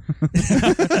Impaler.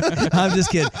 I'm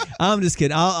just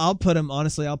kidding. I'll put him,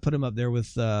 honestly, I'll put him up there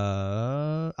with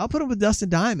I'll put him with Dustin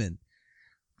Diamond.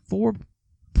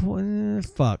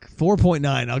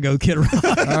 4.9. I'll go Kid Rock.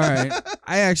 All right.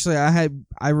 I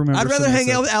remember. I'd rather hang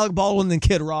out with Alec Baldwin than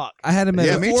Kid Rock. I had him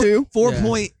at me too.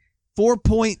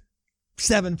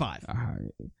 4.75.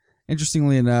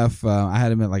 Interestingly enough, I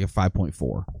had him at like a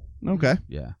 5.4. Okay.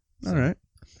 Yeah. All right.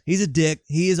 He's a dick.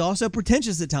 He is also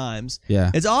pretentious at times.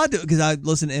 Yeah. It's odd because I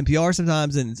listen to NPR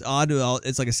sometimes, and it's odd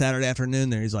it's like a Saturday afternoon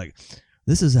there. He's like,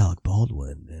 "This is Alec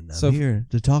Baldwin, and I'm here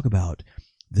to talk about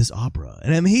this opera."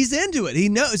 And I mean, he's into it. He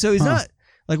knows, so he's not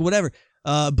like whatever.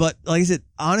 But like I said,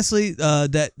 honestly,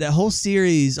 that whole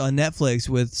series on Netflix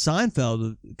with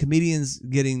Seinfeld, comedians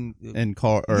getting In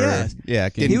car, or Yeah.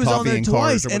 getting he was coffee on there in twice,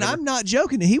 cars or and whatever. I'm not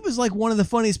joking. He was like one of the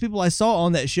funniest people I saw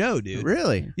on that show, dude.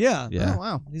 Really? Yeah. Yeah. Oh,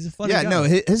 wow. He's a funny Yeah, guy. no,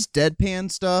 his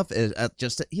deadpan stuff is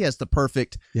just, he has the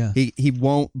perfect, Yeah. he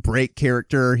won't break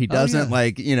character. He doesn't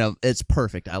yeah. it's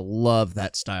perfect. I love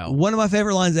that style. One of my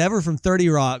favorite lines ever from 30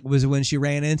 Rock was when she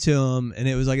ran into him, and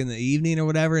it was like in the evening or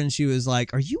whatever, and she was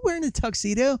like, "Are you wearing a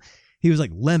tuxedo?" He was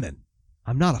like, "Lemon,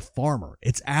 I'm not a farmer.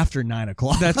 It's after 9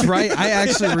 o'clock." That's right. I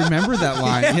actually remember that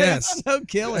line. Yeah, Yes. it's so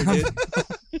killer, dude.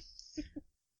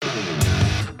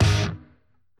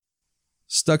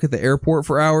 Stuck at the airport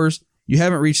for hours? You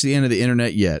haven't reached the end of the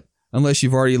internet yet, unless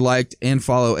you've already liked and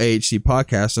follow AHC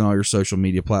Podcast on all your social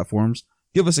media platforms.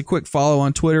 Give us a quick follow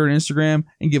on Twitter and Instagram,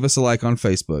 and give us a like on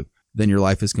Facebook. Then your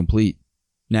life is complete.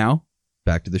 Now,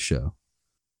 back to the show.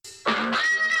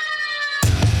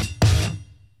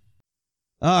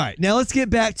 All right, now let's get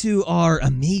back to our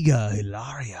amiga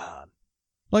Hilaria.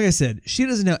 Like I said, she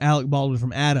doesn't know Alec Baldwin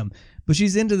from Adam, but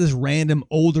she's into this random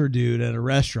older dude at a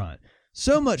restaurant.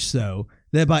 So much so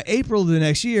that by April of the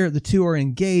next year, the two are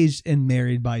engaged and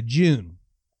married by June.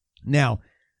 Now,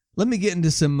 let me get into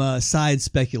some side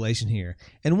speculation here,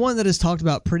 and one that is talked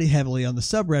about pretty heavily on the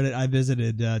subreddit I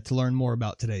visited to learn more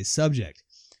about today's subject.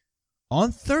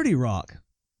 On 30 Rock,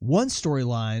 one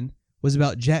storyline was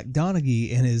about Jack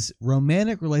Donaghy and his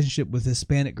romantic relationship with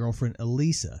Hispanic girlfriend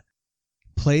Elisa,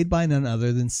 played by none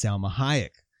other than Salma Hayek.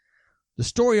 The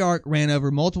story arc ran over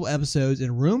multiple episodes,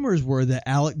 and rumors were that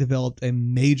Alec developed a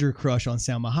major crush on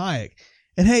Salma Hayek.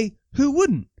 And hey, who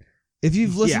wouldn't? If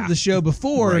you've listened to the show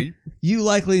before, Right. you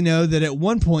likely know that at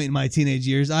one point in my teenage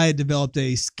years, I had developed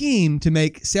a scheme to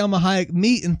make Salma Hayek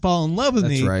meet and fall in love with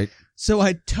That's me. right. So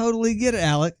I totally get it,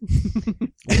 Alec.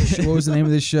 What was the name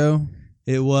of this show?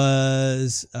 It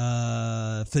was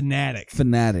Fanatic.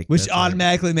 Fanatic. Which That's right.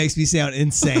 automatically makes me sound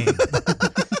insane.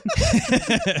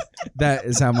 That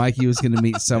is how Mikey was going to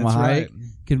meet Selma That's Hayek. right.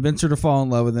 Convince her to fall in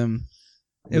love with him.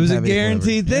 It was a Have it delivered.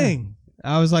 guaranteed thing.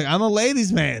 I was like, I'm a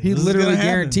ladies' man. He This is literally gonna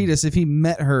happen. guaranteed us if he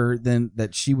met her, then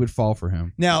that she would fall for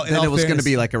him. Now, in Then all it was going to fairness-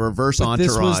 be like a reverse But entourage.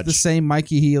 this was the same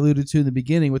Mikey he alluded to in the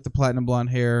beginning with the platinum blonde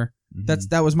hair.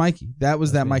 That was Mikey. That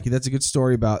was that Mikey. That's a good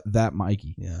story about that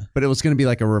Mikey. Yeah. But it was going to be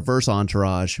like a reverse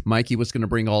entourage. Mikey was going to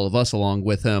bring all of us along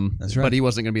with him. That's right. But he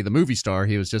wasn't going to be the movie star.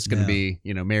 He was just going to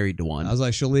No. be, married to one. I was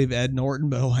like, she'll leave Ed Norton,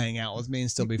 but he'll hang out with me and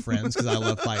still be friends because I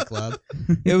love Fight Club.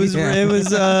 It was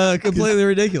completely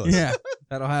ridiculous. Yeah,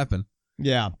 that'll happen.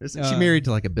 Yeah. Isn't she married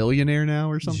to like a billionaire now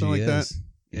or something She like that?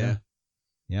 is.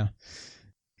 Yeah.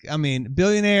 I mean,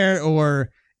 billionaire or,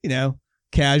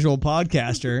 casual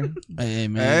podcaster. Hey,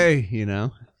 man. Hey,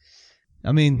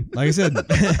 I mean, like I said,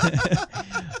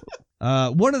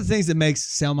 one of the things that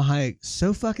makes Salma Hayek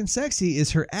so fucking sexy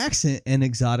is her accent and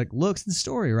exotic looks in the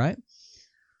story, right?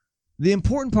 The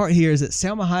important part here is that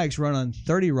Salma Hayek's run on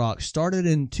 30 Rock started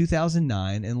in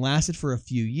 2009 and lasted for a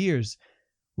few years,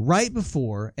 right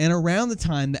before and around the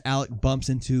time that Alec bumps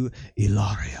into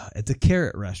Hilaria at the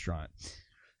Carrot restaurant.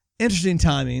 Interesting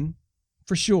timing,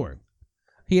 for sure.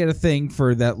 He had a thing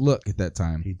for that look at that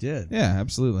time. He did. Yeah,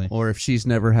 absolutely. Or if she's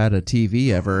never had a TV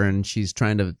ever and she's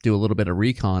trying to do a little bit of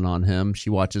recon on him, she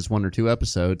watches 1 or 2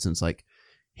 episodes and it's like,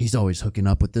 he's always hooking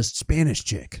up with this Spanish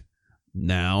chick.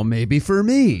 Now maybe for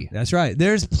me. That's right.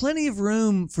 There's plenty of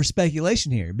room for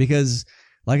speculation here because,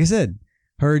 like I said,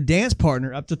 her dance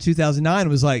partner up to 2009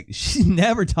 was like, she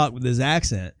never talked with his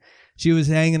accent. She was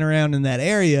hanging around in that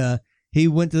area. He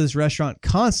went to this restaurant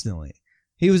constantly.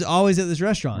 He was always at this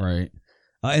restaurant. Right.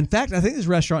 In fact, I think this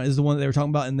restaurant is the one that they were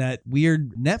talking about in that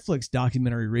weird Netflix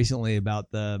documentary recently about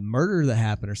the murder that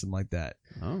happened or something like that.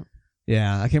 Oh.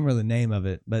 Yeah, I can't remember the name of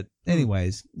it. But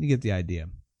anyways, you get the idea.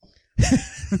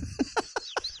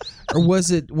 Or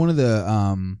was it one of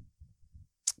the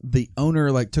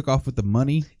owner like took off with the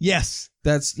money? Yes.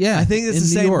 That's I think it's in the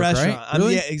New same York, restaurant. right?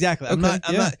 Really? Yeah, exactly. I'm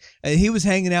Okay, not. He was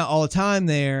hanging out all the time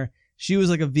there. she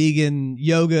was like a vegan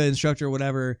yoga instructor or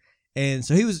whatever. And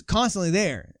so he was constantly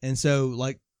there. And so,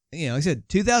 like I said,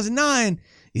 2009,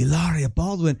 Hilaria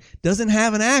Baldwin doesn't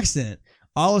have an accent.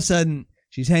 All of a sudden,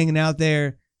 she's hanging out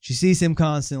there. She sees him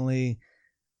constantly,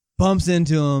 bumps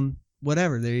into him,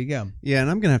 whatever. There you go. Yeah, and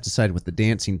I'm going to have to side with the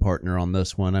dancing partner on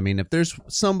this one. I mean, if there's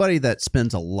somebody that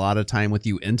spends a lot of time with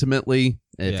you intimately,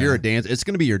 if you're a dancer, it's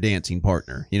going to be your dancing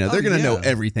partner. They're going to know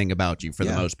everything about you for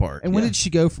the most part. And when did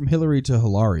she go from Hillary to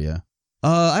Hilaria?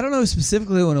 I don't know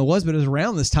specifically when it was, but it was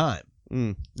around this time.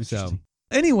 So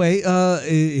anyway,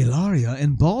 Hilaria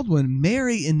and Baldwin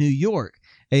marry in New York.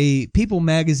 A People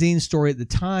magazine story at the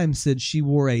time said she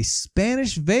wore a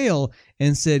Spanish veil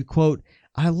and said, quote,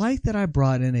 "I like that I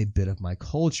brought in a bit of my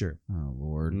culture." Oh,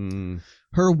 Lord.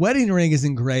 Her wedding ring is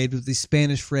engraved with the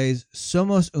Spanish phrase,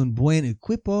 "Somos un buen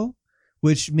equipo,"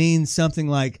 which means something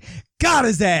like, "got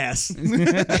his ass."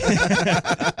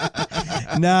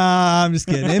 Nah, I'm just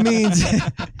kidding.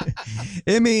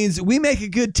 It means we make a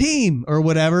good team or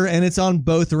whatever, and it's on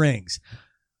both rings.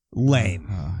 Lame.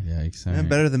 Oh, yeah, Yeah,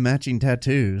 better than matching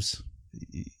tattoos.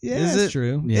 Yeah, Is that's it?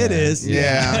 true. Yeah. It is.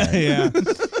 Yeah. Yeah.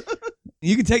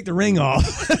 You can take the ring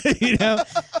off.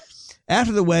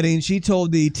 After the wedding, she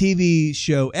told the TV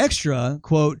show Extra,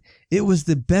 quote, "It was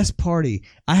the best party.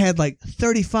 I had like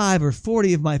 35 or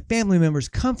 40 of my family members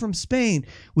come from Spain,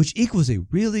 which equals a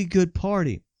really good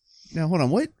party." Now, hold on.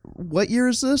 What year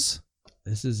is this?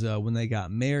 This is when they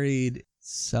got married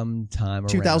sometime around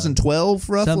 2012,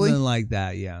 roughly? something like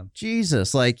that. Yeah.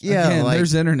 Jesus. Again,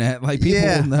 there's internet. Like, people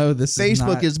will know this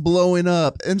Facebook is blowing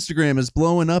up. Instagram is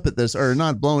blowing up at this, or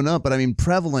not blowing up, but I mean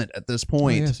prevalent at this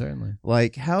point. Oh, yeah, certainly.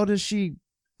 Like, how does she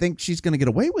think she's going to get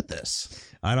away with this?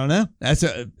 I don't know.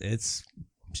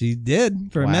 She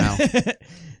did for a minute.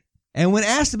 And when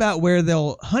asked about where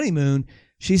they'll honeymoon,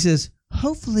 she says,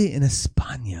 "Hopefully in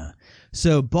España,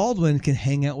 so Baldwin can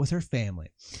hang out with her family."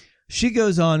 She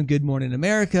goes on Good Morning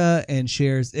America and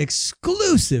shares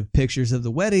exclusive pictures of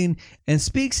the wedding and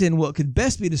speaks in what could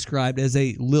best be described as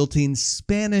a lilting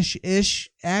Spanish-ish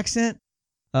accent.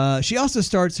 She also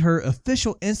starts her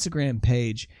official Instagram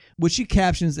page, which she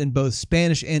captions in both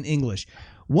Spanish and English.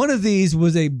 One of these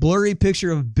was a blurry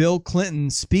picture of Bill Clinton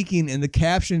speaking, and the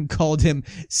caption called him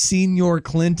Senor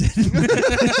Clinton.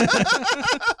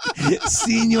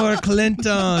 Senor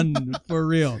Clinton, for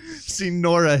real.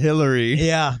 Senora Hillary.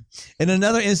 Yeah. In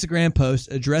another Instagram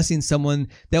post addressing someone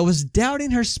that was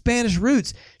doubting her Spanish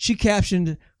roots, she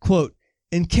captioned, quote,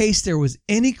 "In case there was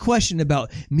any question about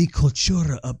mi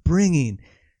cultura upbringing,"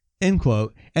 end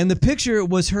quote. And the picture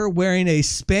was her wearing a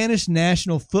Spanish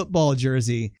national football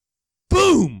jersey.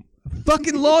 Boom!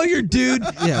 Fucking lawyer, dude.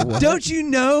 Yeah, what? Don't you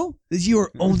know that you are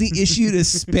only issued a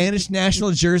Spanish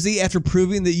national jersey after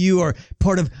proving that you are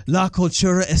part of La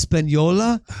Cultura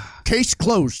Española? Case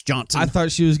closed, Johnson. I thought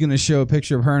she was going to show a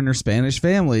picture of her and her Spanish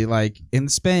family, like in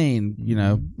Spain,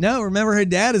 No, remember her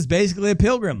dad is basically a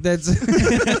pilgrim. That's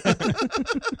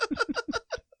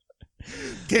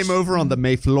Came over on the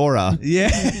Mayflora. Yeah,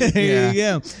 there you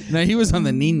go. No, he was on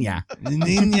the Nina.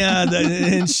 Nina,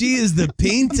 and she is the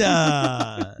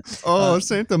Pinta. Oh,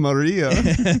 Santa Maria.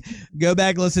 Go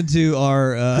back and listen to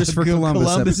our Christopher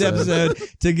Columbus episode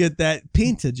to get that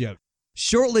Pinta joke.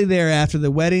 Shortly thereafter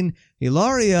the wedding,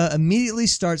 Hilaria immediately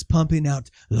starts pumping out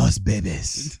Los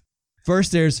Bebes.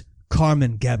 First there's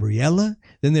Carmen Gabriela,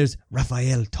 then there's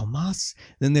Rafael Tomas,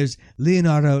 then there's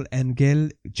Leonardo Angel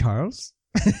Charles.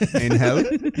 Angel.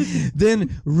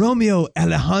 Then Romeo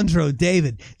Alejandro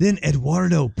David, then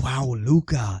Eduardo Pau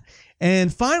Luca.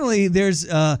 And finally, there's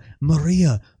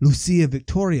Maria Lucia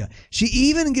Victoria. She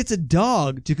even gets a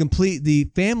dog to complete the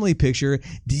family picture,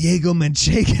 Diego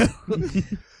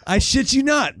Manchego. I shit you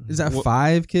not. Is that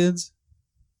 5 kids?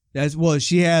 As well,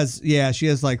 she has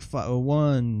like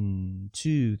 1,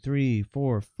 2, 3,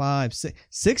 4, 5,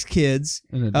 6 kids,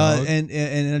 And a dog? and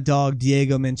a dog,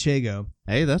 Diego Manchego.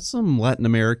 Hey, that's some Latin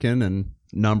American and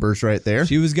numbers right there.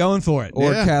 She was going for it.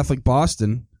 Or Yeah. Catholic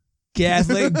Boston.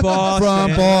 Catholic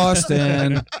Boston. From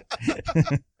Boston.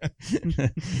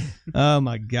 Oh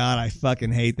my God, I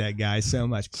fucking hate that guy so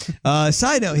much.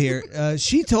 Side note here,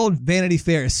 she told Vanity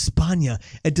Fair España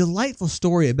a delightful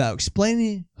story about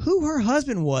explaining who her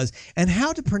husband was and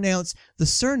how to pronounce the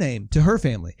surname to her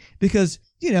family because,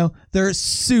 they're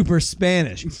super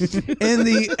Spanish. In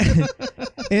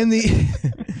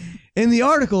the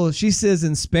article, she says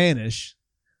in Spanish,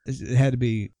 it had to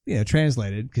be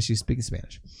translated because she's speaking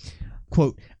Spanish.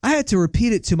 Quote, "I had to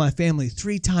repeat it to my family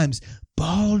 3 times,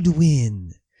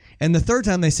 Baldwin. And the third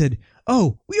time they said,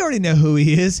 'Oh, we already know who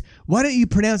he is. Why don't you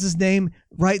pronounce his name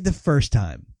right the first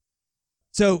time?'"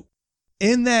 So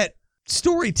in that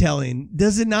storytelling,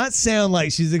 does it not sound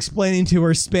like she's explaining to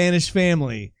her Spanish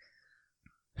family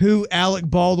who Alec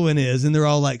Baldwin is? And they're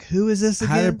all like, who is this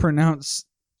again? How to pronounce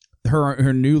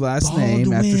her new last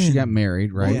name after she got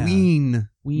married, right? Yeah. Baldwin.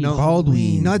 No,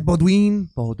 Baldwin. Not Baldwin.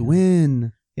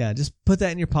 Baldwin. Yeah, just put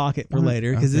that in your pocket for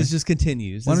later because this just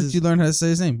continues. Why This don't is- you learn how to say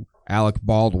his name? Alec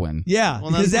Baldwin. Yeah,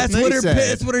 Well, because that's that's what what they her said.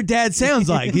 that's what her dad sounds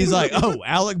like. He's like, oh,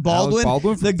 Alec Baldwin,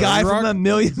 Baldwin from the guy 30 from Rock? a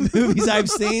million movies I've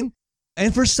seen.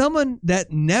 And for someone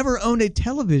that never owned a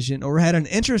television or had an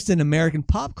interest in American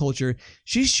pop culture,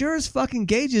 she sure as fuck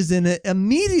engages in it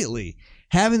immediately,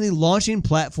 having the launching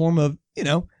platform of,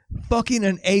 fucking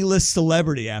an A-list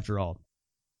celebrity after all.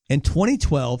 In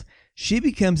 2012, she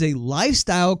becomes a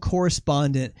lifestyle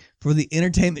correspondent for the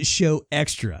entertainment show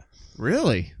Extra.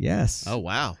 Really? Yes. Oh,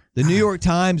 wow. The New York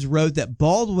Times wrote that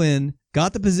Baldwin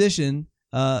got the position,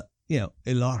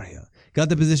 Ilaria got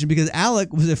the position because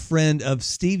Alec was a friend of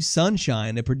Steve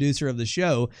Sunshine, a producer of the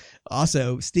show.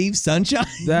 Also, Steve Sunshine.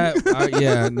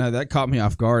 That caught me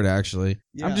off guard, actually.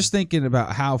 Yeah. I'm just thinking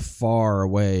about how far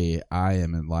away I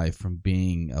am in life from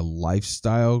being a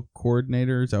lifestyle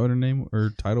coordinator. Is that what her name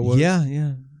or title was?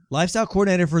 Yeah. Lifestyle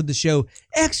coordinator for the show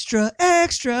Extra.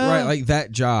 Right, like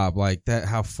that job, like that,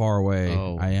 how far away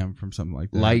Oh. I am from something like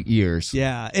that. Light years.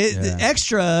 Yeah. Yeah.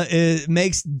 Extra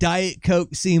makes Diet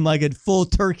Coke seem like a full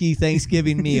turkey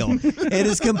Thanksgiving meal. It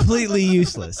is completely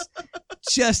useless.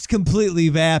 Just completely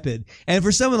vapid. And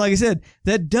for someone, like I said,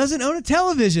 that doesn't own a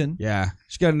television. Yeah,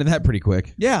 she got into that pretty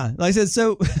quick. Yeah, like I said,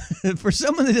 so for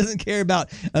someone that doesn't care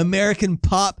about American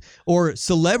pop or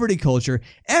celebrity culture,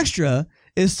 Extra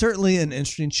is certainly an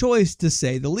interesting choice, to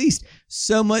say the least.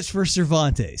 So much for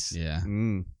Cervantes. Yeah.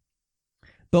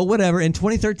 But whatever, in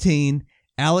 2013,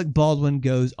 Alec Baldwin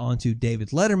goes on to David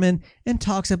Letterman and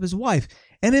talks up his wife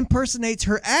and impersonates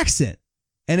her accent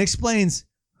and explains,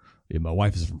 yeah, my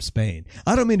wife is from Spain.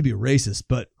 I don't mean to be racist,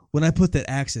 but when I put that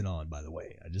accent on, by the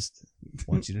way, I just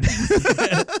want you to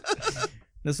know.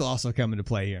 This will also come into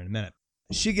play here in a minute.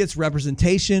 She gets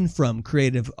representation from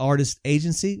Creative Artist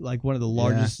Agency, like one of the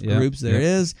largest groups there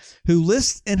is, who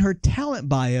lists in her talent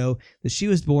bio that she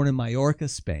was born in Mallorca,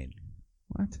 Spain.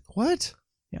 What?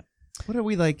 Yeah. What are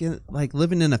we like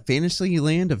living in a fantasy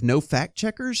land of no fact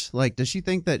checkers? Like, does she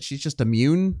think that she's just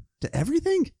immune to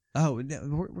everything? Oh, we're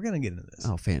going to get into this.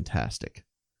 Oh, fantastic.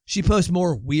 She posts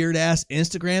more weird-ass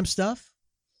Instagram stuff.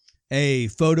 A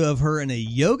photo of her in a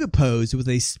yoga pose with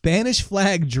a Spanish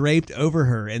flag draped over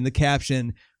her and the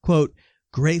caption, quote,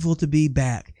 grateful to be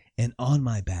back and on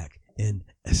my back in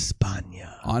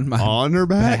España. On her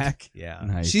back? Yeah.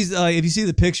 Nice. She's if you see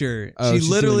the picture, She's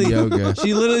doing yoga.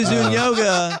 She literally is doing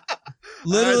yoga.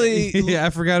 Literally. Yeah, I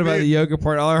forgot about the yoga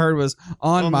part. All I heard was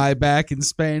on my back in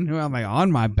Spain. I'm like,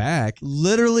 on my back?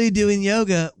 Literally doing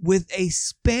yoga with a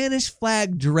Spanish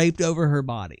flag draped over her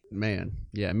body. Man.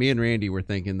 Yeah, me and Randy were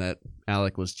thinking that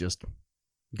Alec was just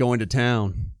going to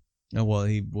town. Oh, well,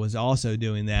 he was also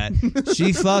doing that.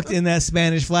 She fucked in that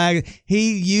Spanish flag.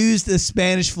 He used the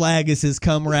Spanish flag as his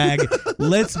cum rag.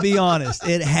 Let's be honest.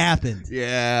 It happened.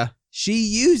 Yeah. She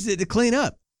used it to clean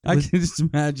up. I can just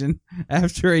imagine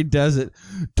after he does it.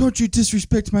 Don't you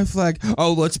disrespect my flag?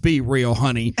 Oh, let's be real,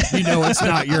 honey. You know it's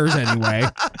not yours anyway.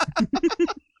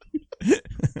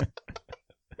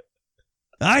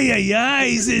 Ay, ay, ay.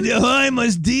 He said, ay,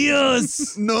 mas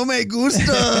Dios. No me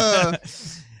gusta.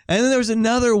 And then there was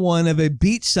another one of a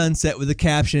beach sunset with a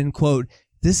caption, quote,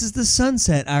 this is the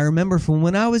sunset I remember from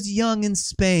when I was young in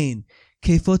Spain.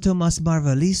 Que foto más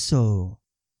marvelizo.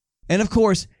 And of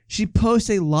course, she posts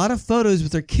a lot of photos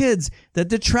with her kids that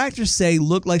detractors say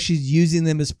look like she's using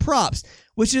them as props,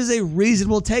 which is a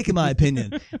reasonable take in my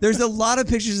opinion. There's a lot of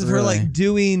pictures of her like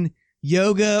doing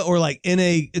yoga or like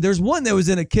there's one that was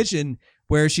in a kitchen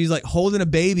where she's like holding a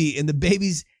baby and the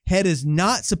baby's head is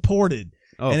not supported.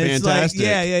 Oh, and it's fantastic. like,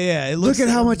 yeah. It Look looks at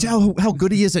how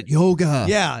good he is at yoga.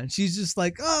 Yeah, and she's just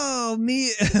like, oh,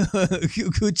 me,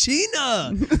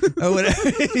 cucina, or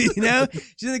whatever,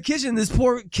 She's in the kitchen. This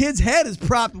poor kid's head is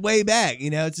propped way back.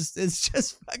 It's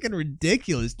just fucking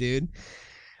ridiculous, dude.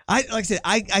 Like I said,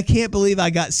 I can't believe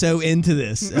I got so into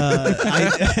this,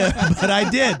 but I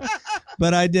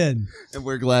did. And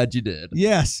we're glad you did.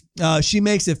 Yes. She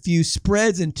makes a few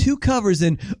spreads and 2 covers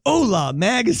in Hola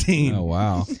magazine. Oh,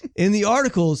 wow. In the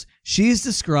articles, she is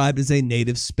described as a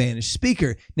native Spanish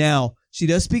speaker. Now, she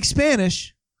does speak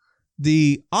Spanish.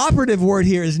 The operative word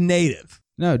here is native.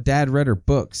 No, Dad read her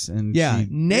books. And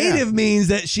native means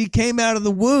that she came out of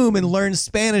the womb and learned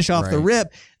Spanish off the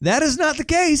rip. That is not the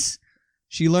case.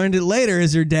 She learned it later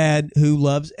as her dad, who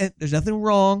loves, and there's nothing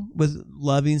wrong with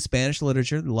loving Spanish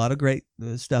literature. A lot of great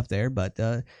stuff there, but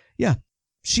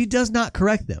she does not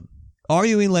correct them.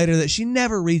 arguing later that she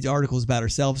never reads articles about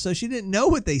herself, so she didn't know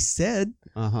what they said.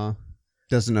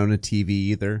 Doesn't own a TV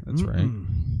either. That's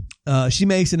right. She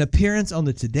makes an appearance on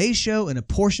the Today Show in a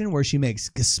portion where she makes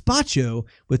gazpacho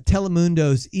with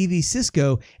Telemundo's Evie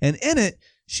Cisco, and in it,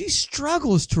 she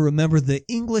struggles to remember the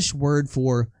English word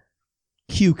for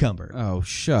cucumber. Oh,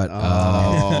 shut Oh.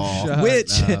 up.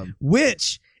 Shut up.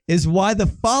 Which is why the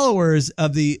followers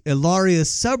of the Ilaria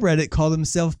subreddit call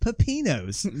themselves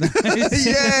pepinos.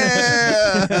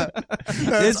 Yeah.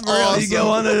 It's real. You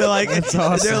go on there, they're like,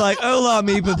 they're like, hola,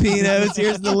 mi pepinos.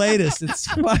 Here's the latest. It's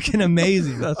fucking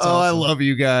amazing. That's Oh, I love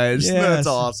you guys. Yes. That's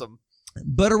awesome.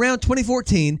 But around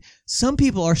 2014, some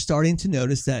people are starting to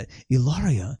notice that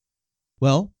Ilaria,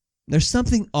 well, there's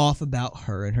something off about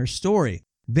her and her story.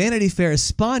 Vanity Fair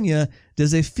España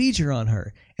does a feature on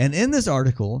her, and in this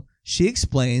article, she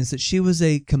explains that she was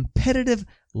a competitive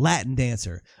Latin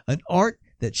dancer, an art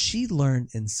that she learned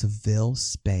in Seville,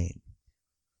 Spain.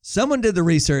 Someone did the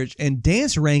research, and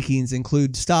dance rankings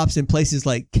include stops in places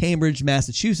like Cambridge,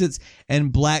 Massachusetts,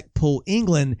 and Blackpool,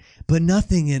 England, but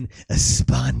nothing in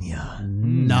España.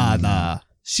 Nada.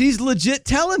 She's legit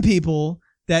telling people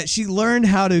that she learned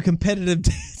how to competitive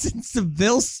dance in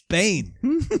Seville, Spain.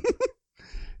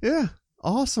 Yeah.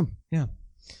 Awesome. Yeah.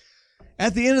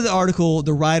 At the end of the article,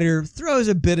 the writer throws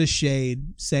a bit of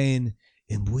shade, saying,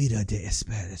 "Imbuida de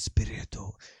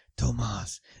espíritu,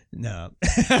 Tomás." No,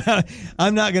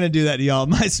 I'm not going to do that to y'all.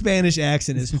 My Spanish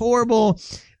accent is horrible.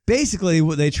 Basically,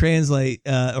 what they translate,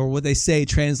 or what they say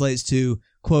translates to,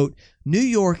 quote, "New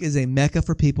York is a mecca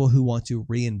for people who want to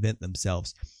reinvent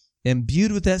themselves."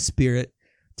 Imbued with that spirit,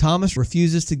 Thomas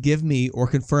refuses to give me or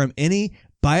confirm any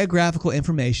biographical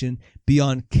information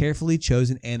beyond carefully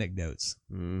chosen anecdotes.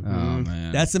 Mhm. Oh,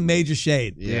 man. That's a major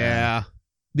shade. Yeah.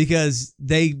 Because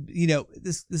they,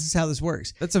 this is how this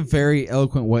works. That's a very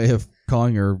eloquent way of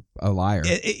calling her a liar.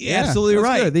 Absolutely that's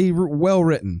right. Good. Well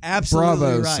written. Absolutely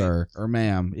Bravo, right. sir or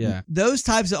ma'am. Yeah. Those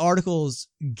types of articles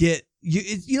get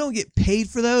you don't get paid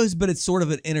for those, but it's sort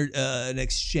of an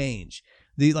exchange.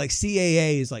 The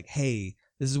CAA is like, hey,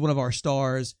 this is one of our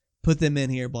stars. Put them in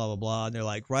here, blah blah blah. And they're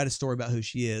like, write a story about who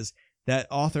she is. That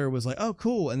author was like, oh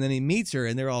cool, and then he meets her,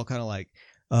 and they're all kind of like,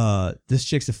 this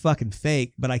chick's a fucking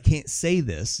fake, but I can't say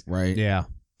this. Right. Yeah.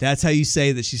 That's how you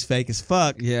say that she's fake as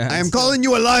fuck. Yeah. I am calling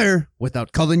you a liar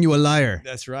without calling you a liar.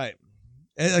 That's right.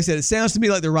 And like I said, it sounds to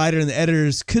me like the writer and the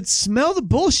editors could smell the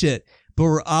bullshit, but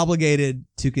were obligated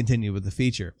to continue with the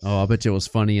feature. Oh, I bet you it was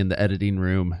funny in the editing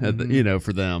room,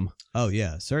 for them. Oh,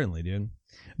 yeah, certainly, dude.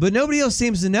 But nobody else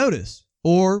seems to notice.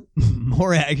 Or,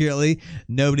 more accurately,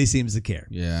 nobody seems to care.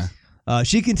 Yeah.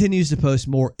 She continues to post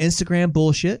more Instagram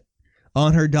bullshit.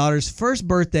 On her daughter's first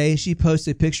birthday, she posts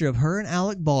a picture of her and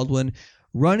Alec Baldwin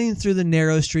running through the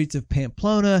narrow streets of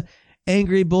Pamplona,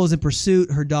 angry bulls in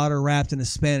pursuit, her daughter wrapped in a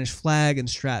Spanish flag and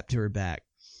strapped to her back.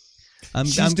 I'm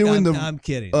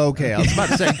kidding. Okay, I was about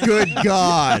to say, good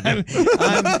God.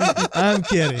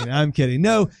 I'm kidding.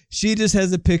 No, she just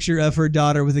has a picture of her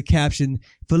daughter with a caption,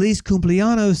 "Feliz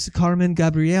cumpleaños, Carmen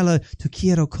Gabriela, te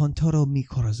quiero con todo mi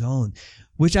corazón,"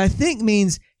 which I think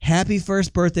means happy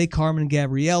first birthday, Carmen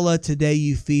Gabriela. Today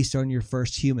you feast on your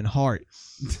first human heart.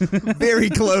 Very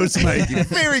close, Mikey.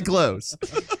 Very close.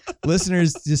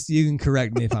 Listeners, just you can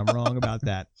correct me if I'm wrong about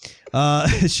that.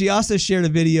 She also shared a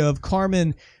video of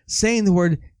Carmen saying the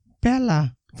word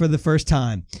Bella for the first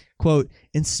time. Quote,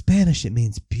 "In Spanish, it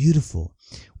means beautiful.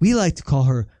 We like to call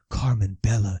her Carmen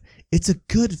Bella. It's a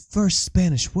good first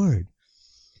Spanish word."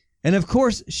 And of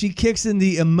course, she kicks in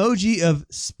the emoji of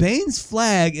Spain's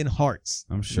flag in hearts.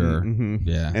 I'm sure. Mm-hmm.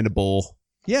 Yeah. And a bowl.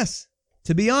 Yes.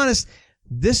 To be honest,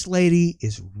 this lady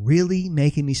is really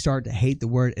making me start to hate the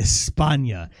word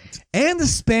España and the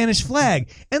Spanish flag.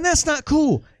 And that's not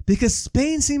cool because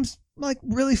Spain seems like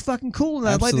really fucking cool. And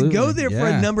I'd like to go there for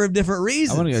a number of different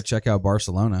reasons. I want to go check out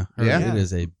Barcelona. Yeah. It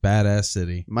is a badass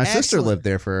city. My sister Excellent. lived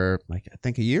there for, I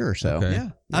think a year or so. Okay. Yeah.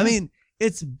 I mean,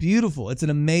 it's beautiful. It's an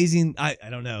amazing, I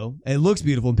don't know. It looks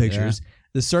beautiful in pictures.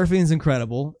 The surfing's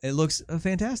incredible. It looks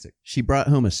fantastic. She brought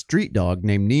home a street dog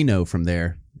named Nino from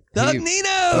there. Doug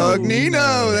Nino! Doug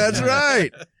Nino, that's right.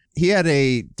 He had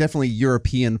a definitely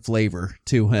European flavor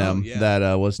to him Oh, yeah.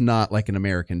 that was not like an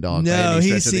American dog. by No, any he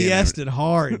stretch of the siested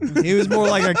hard. He was more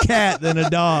like a cat than a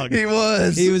dog. He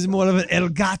was. He was more of an El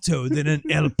Gato than an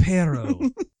El Perro.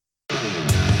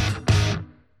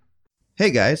 Hey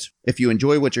guys, if you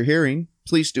enjoy what you're hearing,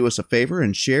 please do us a favor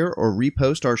and share or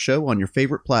repost our show on your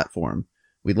favorite platform.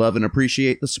 We love and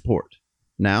appreciate the support.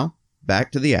 Now,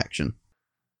 back to the action.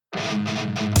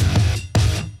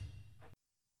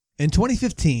 In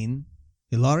 2015,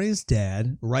 Ilaria's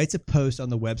dad writes a post on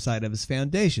the website of his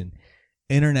foundation,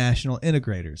 International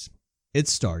Integrators. It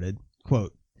started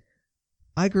Quote,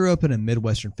 I grew up in a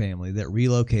Midwestern family that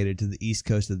relocated to the East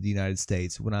Coast of the United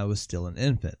States when I was still an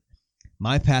infant.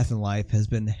 My path in life has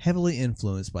been heavily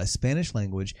influenced by Spanish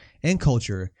language and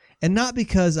culture, and not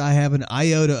because I have an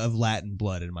iota of Latin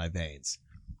blood in my veins.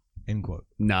 End quote.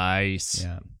 Nice.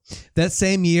 Yeah. That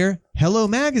same year, Hello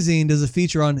Magazine does a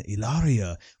feature on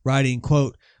Hilaria, writing,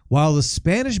 quote, while the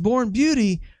Spanish-born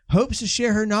beauty hopes to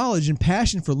share her knowledge and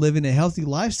passion for living a healthy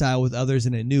lifestyle with others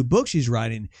in a new book she's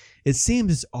writing, it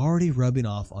seems it's already rubbing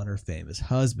off on her famous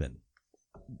husband.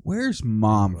 Where's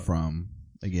Mom from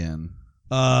again?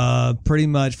 Pretty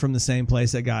much from the same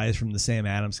place that guy is from the Sam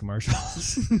Adams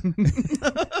commercials.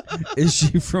 Is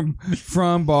she from Boston?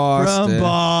 From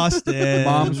Boston.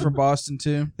 Mom's from Boston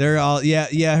too. They're all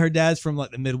yeah. Her dad's from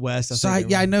like the Midwest.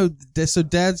 I know. So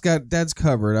dad's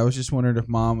covered. I was just wondering if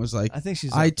Mom was like, I think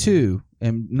she's. I too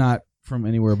am not from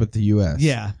anywhere but the U.S.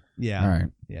 Yeah. All right.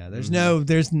 Yeah. There's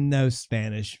no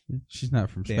Spanish. She's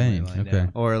not from family Spain. line, Okay. no.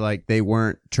 Or like they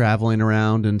weren't traveling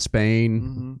around in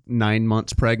Spain 9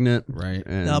 months pregnant. Right.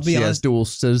 And I'll be she has honest. dual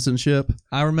citizenship.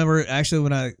 I remember actually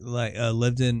when I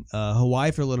lived in Hawaii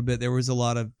for a little bit, there was a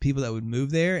lot of people that would move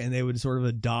there and they would sort of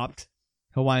adopt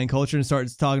Hawaiian culture and start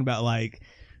talking about like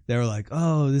they were like,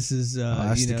 oh, this is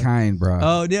That's the kind, bro.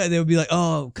 Oh yeah, they would be like,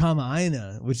 oh,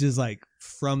 Kama'aina, which is like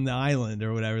from the island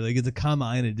or whatever. They get the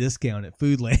Kama'aina discount at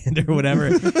Foodland or whatever.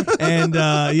 And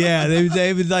yeah,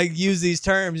 they would like use these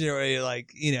terms, you know, where you're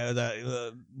like, you know,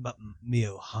 the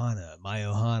my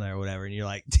ohana or whatever, and you're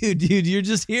like, dude, you're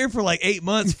just here for like 8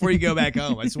 months before you go back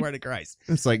home. I swear to Christ.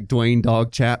 It's like Dwayne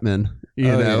Dog Chapman,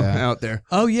 out there.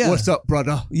 Oh yeah. What's up,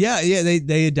 brother? Yeah,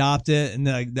 they adopt it, and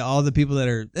like all the people that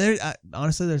are there.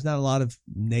 Honestly, there's not a lot of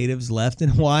natives left in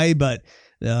Hawaii, but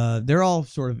they're all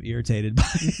sort of irritated by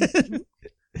it.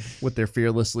 With their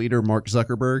fearless leader, Mark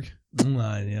Zuckerberg.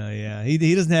 Yeah.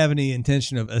 He doesn't have any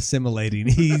intention of assimilating.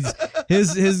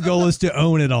 His goal is to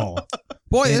own it all.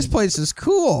 Boy, this place is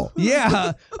cool.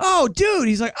 Yeah. Oh, dude.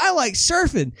 He's like, I like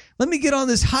surfing. Let me get on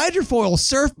this hydrofoil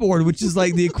surfboard, which is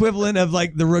like the equivalent of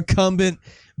like the recumbent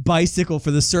bicycle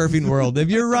for the surfing world. If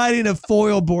you're riding a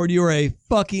foil board, you are a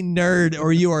fucking nerd,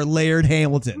 or you are Laird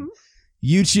Hamilton.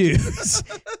 You choose.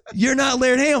 You're not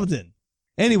Laird Hamilton.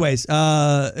 Anyways,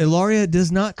 Hilaria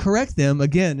does not correct them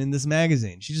again in this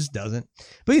magazine. She just doesn't.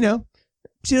 But, you know,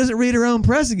 she doesn't read her own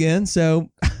press again, so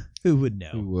who would know?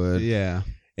 Who would? Yeah.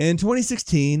 In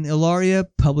 2016, Hilaria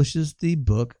publishes the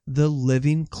book, The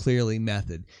Living Clearly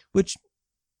Method, which,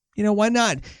 you know, why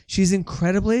not? She's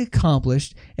incredibly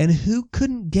accomplished, and who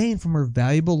couldn't gain from her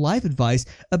valuable life advice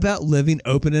about living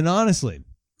open and honestly?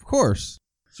 Of course.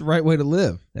 It's the right way to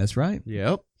live. That's right.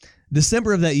 Yep.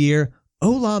 December of that year,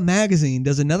 Hola Magazine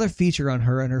does another feature on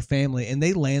her and her family, and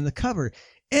they land the cover.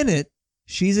 In it,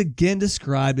 she's again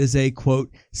described as a,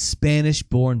 quote,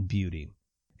 Spanish-born beauty.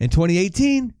 In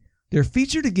 2018, they're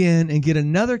featured again and get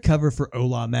another cover for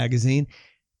Hola Magazine.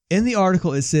 In the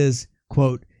article, it says,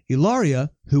 quote,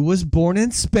 Hilaria, who was born in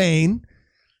Spain,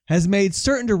 has made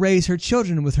certain to raise her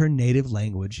children with her native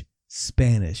language,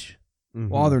 Spanish. Mm-hmm.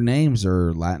 Well, all their names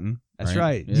are Latin. That's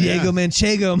right. Yeah. Diego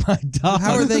Manchego, my dog.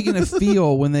 How are they going to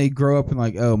feel when they grow up and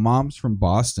like, oh, mom's from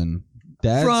Boston,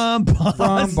 dad's from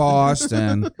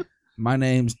Boston. My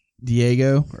name's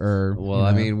Diego. Or Well,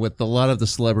 I mean, with a lot of the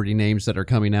celebrity names that are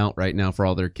coming out right now for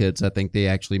all their kids, I think they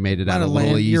actually made it out a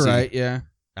little easy. You're right. Yeah.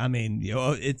 I mean, you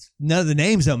know, it's none of the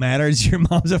names don't matter. It's your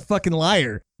mom's a fucking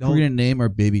liar. We're going to name our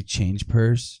baby Change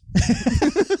Purse.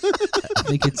 I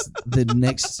think it's the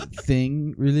next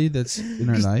thing, really, that's in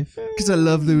our life. Because I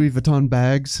love Louis Vuitton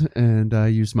bags, and I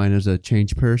use mine as a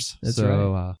change purse. That's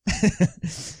right.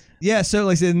 Yeah, so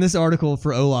like I said, in this article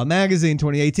for Hola Magazine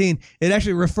 2018, it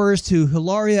actually refers to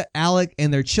Hilaria, Alec,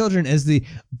 and their children as the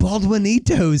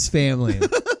Baldwinitos family.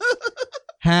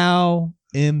 How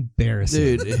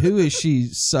embarrassing. Dude, who is she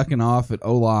sucking off at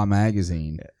Hola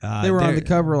Magazine? They were on the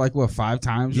cover like, what, 5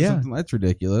 times or something? That's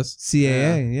ridiculous.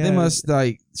 CAA, yeah. They must,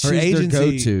 like, Her she's agency-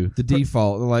 their go-to, the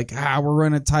default. They're like, we're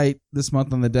running tight this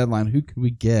month on the deadline. Who could we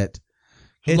get?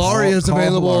 Hilaria's Call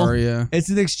available. Hilaria. It's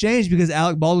an exchange because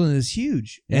Alec Baldwin is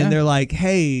huge. Yeah. And they're like,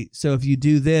 hey, so if you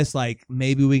do this, like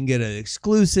maybe we can get an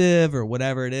exclusive or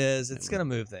whatever it is. It's going to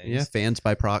move things. Yeah, fans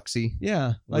by proxy.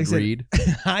 Yeah. Like I Agreed.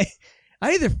 said, I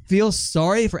either feel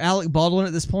sorry for Alec Baldwin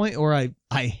at this point or I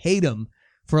hate him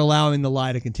for allowing the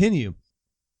lie to continue.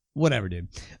 Whatever, dude.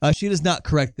 She does not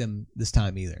correct them this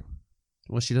time either.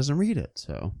 Well, she doesn't read it,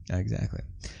 so. Exactly.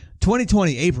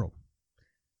 2020, April.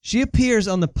 She appears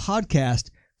on the podcast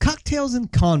Cocktails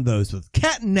and Convos with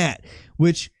Cat and Nat,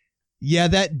 which Yeah,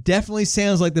 that definitely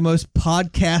sounds like the most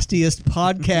podcastiest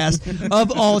podcast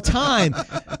of all time.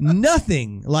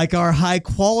 Nothing like our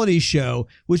high-quality show,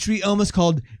 which we almost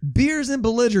called Beers and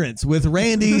Belligerents with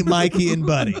Randy, Mikey, and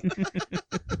Buddy.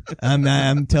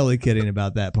 I'm totally kidding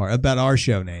about that part, about our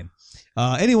show name.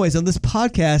 Anyways, on this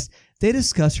podcast, they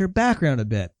discuss her background a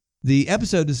bit. The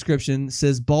episode description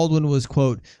says Baldwin was,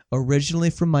 quote,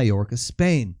 originally from Mallorca,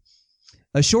 Spain.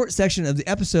 A short section of the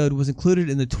episode was included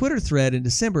in the Twitter thread in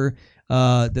December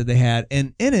that they had,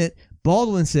 and in it,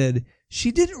 Baldwin said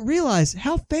she didn't realize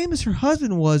how famous her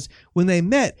husband was when they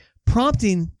met,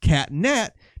 prompting Cat Nat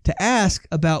to ask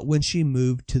about when she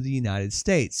moved to the United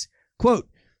States. Quote,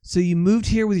 so you moved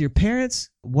here with your parents?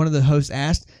 One of the hosts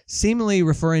asked, seemingly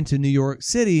referring to New York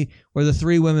City, where the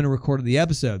three women recorded the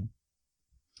episode.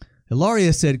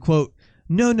 Hilaria said, quote,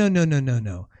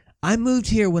 no. I moved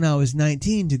here when I was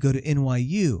 19 to go to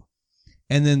NYU.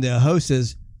 And then the host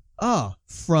says,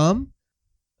 from?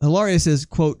 Hilaria says,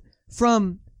 quote,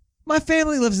 from, my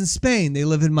family lives in Spain. They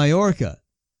live in Mallorca.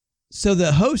 So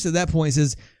the host at that point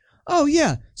says, oh,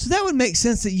 yeah, so that would make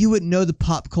sense that you wouldn't know the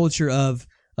pop culture of,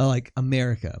 like,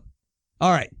 America.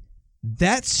 All right,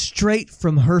 that's straight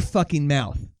from her fucking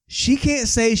mouth. She can't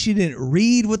say she didn't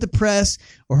read what the press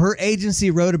or her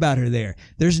agency wrote about her there.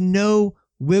 There's no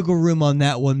wiggle room on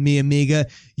that one, mi amiga.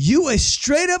 You a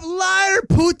straight up liar,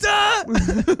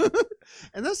 puta!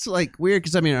 And that's like weird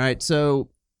because, I mean, all right, so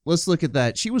let's look at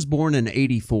that. She was born in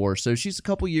 84, so she's a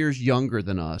couple years younger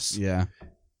than us. Yeah.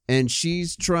 And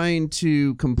she's trying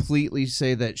to completely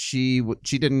say that she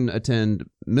didn't attend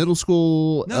middle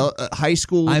school, high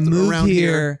school. I moved around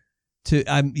here to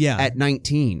at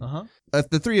 19. Uh-huh. If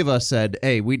the three of us said,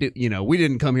 "Hey, we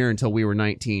didn't come here until we were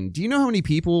 19," do you know how many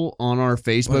people on our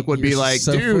Facebook would be like,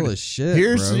 so "Dude, full of shit,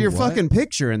 here's bro. your What? fucking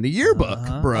picture in the yearbook,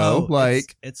 bro"?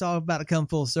 Like, it's all about to come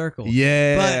full circle.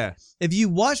 yeah. But if you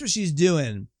watch what she's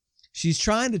doing, she's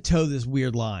trying to toe this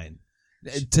weird line.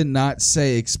 To not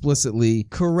say explicitly,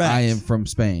 Correct. I am from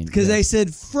Spain. Because Yeah. they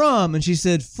said from, and she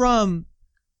said from,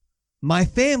 my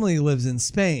family lives in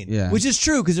Spain. Yeah. Which is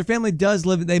true, because her family does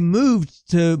live, they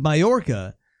moved to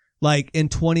Mallorca, like, in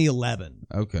 2011.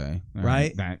 Okay. All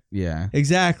Right? Yeah.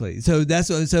 Exactly. So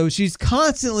that's what, so she's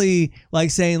constantly,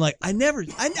 like, saying, like, I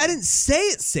didn't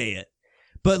say it.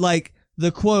 But, like,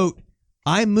 the quote,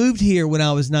 I moved here when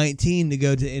I was 19 to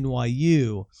go to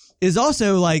NYU is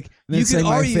also like, And you could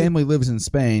my argue family lives in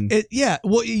Spain.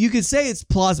 well, you could say it's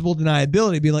plausible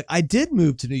deniability. Be like, I did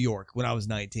move to New York when I was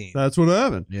 19. That's what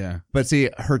happened. Yeah. But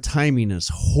see, her timing is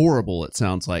horrible, it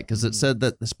sounds like, because it said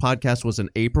that this podcast was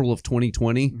in April of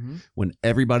 2020 when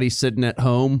everybody's sitting at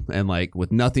home and, like,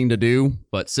 with nothing to do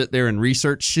but sit there and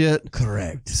research shit.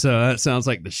 Correct. So that sounds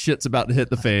like the shit's about to hit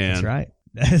the fan. That's right.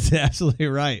 That's absolutely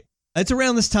right. It's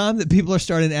around this time that people are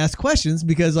starting to ask questions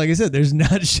because, like I said, there's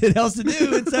not shit else to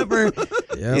do except for,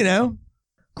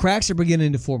 cracks are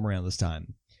beginning to form around this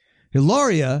time.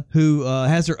 Hilaria, who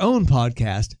has her own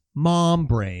podcast, Mom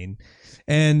Brain,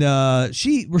 and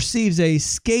she receives a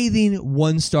scathing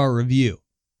 1-star review.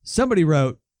 Somebody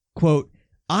wrote, quote,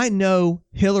 I know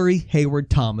Hillary Hayward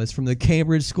Thomas from the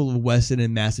Cambridge School of Weston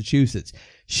in Massachusetts.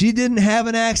 She didn't have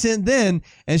an accent then,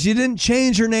 and she didn't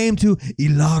change her name to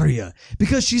Hilaria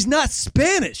because she's not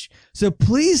Spanish. So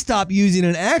please stop using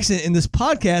an accent in this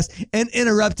podcast and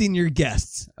interrupting your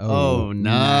guests. Oh,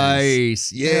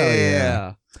 nice.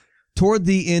 Yeah. Toward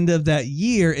the end of that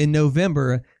year in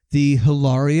November, the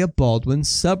Hilaria Baldwin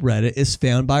subreddit is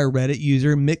found by Reddit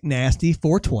user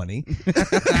McNasty420.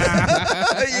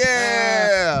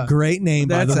 Yeah. Great name,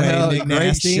 by the way, Great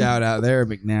McNasty. shout out there,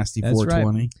 McNasty420. That's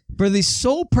right. For the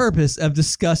sole purpose of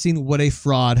discussing what a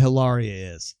fraud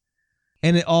Hilaria is.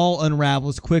 And it all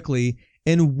unravels quickly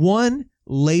in one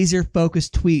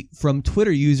laser-focused tweet from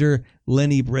Twitter user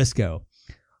Lenny Briscoe.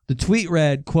 The tweet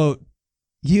read, quote,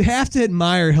 you have to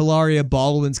admire Hilaria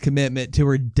Baldwin's commitment to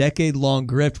her decade-long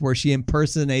grift where she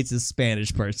impersonates a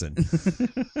Spanish person.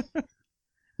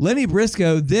 Lenny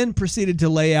Briscoe then proceeded to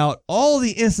lay out all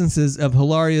the instances of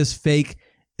Hilaria's fake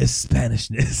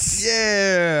Spanishness.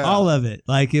 Yeah. All of it.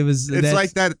 Like it was. It's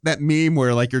like that meme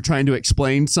where, like, you're trying to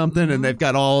explain something and they've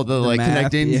got all the like math,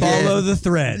 connecting. yeah. follow the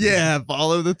thread. Yeah,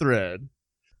 follow the thread.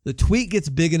 The tweet gets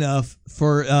big enough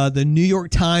for the New York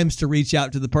Times to reach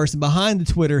out to the person behind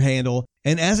the Twitter handle.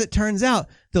 And as it turns out,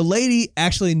 the lady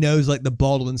actually knows, like, the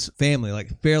Baldwin's family,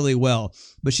 like, fairly well.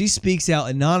 But she speaks out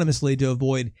anonymously to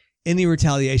avoid any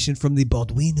retaliation from the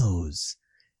Baldwinos.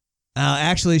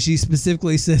 Actually, she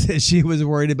specifically said that she was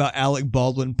worried about Alec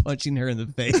Baldwin punching her in the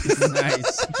face.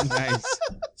 Nice.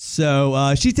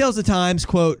 So she tells the Times,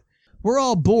 quote, we're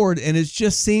all bored, and it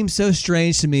just seems so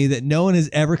strange to me that no one has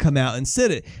ever come out and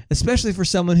said it, especially for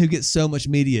someone who gets so much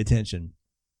media attention.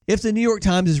 If the New York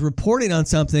Times is reporting on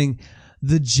something,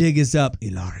 the jig is up,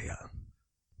 Hilaria.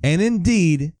 And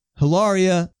indeed,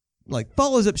 Hilaria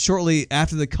follows up shortly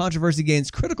after the controversy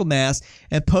gains critical mass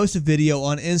and posts a video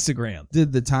on Instagram.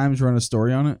 Did the Times run a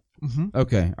story on it? Mm-hmm.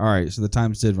 Okay, all right. So the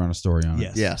Times did run a story on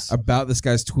it. Yes. About this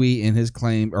guy's tweet and his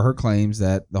claim or her claims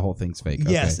that the whole thing's fake.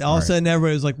 Yes. Okay, All of a sudden,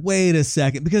 everybody was like, wait a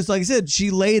second. Because like I said,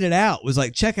 she laid it out. It was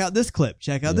like, check out this clip.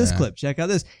 Check out this clip. Check out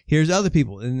this. Here's other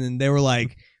people. And then they were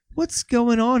like, what's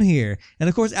going on here? And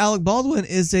of course, Alec Baldwin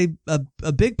is a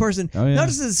big person, not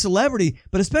just as a celebrity,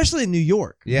 but especially in New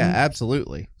York. Yeah,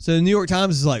 absolutely. So the New York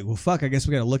Times is like, well, fuck, I guess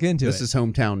we got to look into it. This is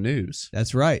hometown news.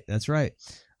 That's right. That's right.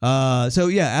 So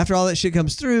yeah, after all that shit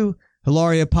comes through,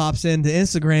 Hilaria pops into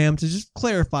Instagram to just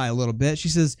clarify a little bit. She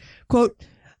says, quote,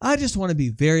 I just want to be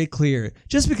very clear,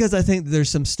 just because I think that there's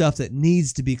some stuff that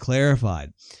needs to be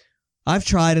clarified. I've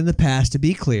tried in the past to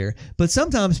be clear, but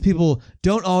sometimes people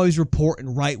don't always report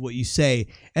and write what you say,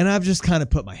 and I've just kind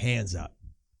of put my hands up.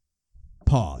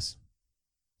 Pause.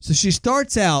 So she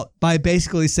starts out by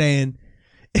basically saying,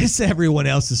 it's everyone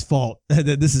else's fault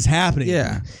that this is happening.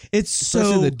 Yeah. It's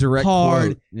Especially so the direct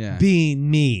hard quote. being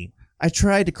me. I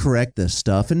try to correct this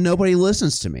stuff and nobody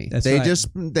listens to me. That's they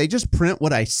right. just print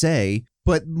what I say,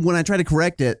 but when I try to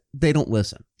correct it, they don't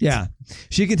listen. Yeah.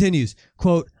 She continues,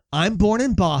 quote, I'm born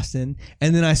in Boston,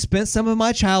 and then I spent some of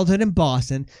my childhood in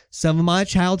Boston, some of my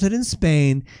childhood in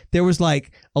Spain. There was a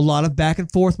lot of back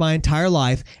and forth my entire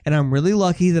life, and I'm really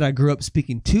lucky that I grew up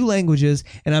speaking 2 languages,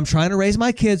 and I'm trying to raise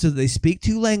my kids so that they speak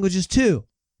 2 languages too.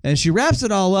 And she wraps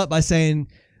it all up by saying,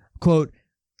 quote,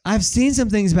 I've seen some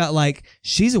things about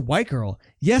she's a white girl.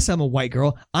 Yes, I'm a white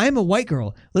girl. I'm a white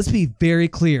girl. Let's be very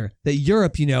clear that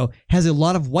Europe, has a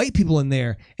lot of white people in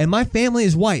there, and my family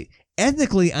is white.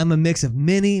 Ethnically, I'm a mix of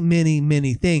many, many,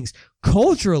 many things.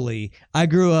 Culturally, I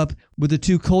grew up with the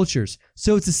 2 cultures.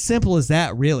 So it's as simple as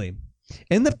that, really.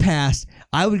 In the past,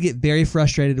 I would get very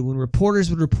frustrated when reporters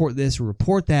would report this or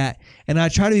report that, and I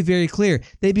try to be very clear.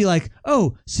 They'd be like,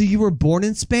 oh, so you were born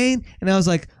in Spain? And I was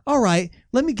like, all right,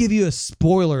 let me give you a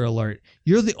spoiler alert.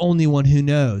 You're the only one who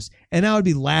knows. And I would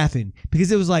be laughing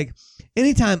because it was like,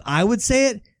 anytime I would say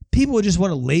it, people would just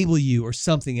want to label you or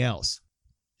something else.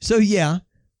 So yeah,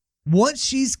 once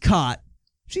she's caught,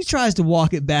 she tries to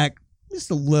walk it back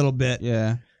just a little bit.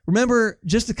 Yeah. Remember,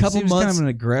 just a couple months. Kind of an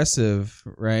aggressive,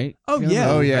 right? Oh, yeah.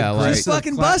 Oh, yeah. She's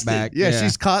fucking busted. Yeah,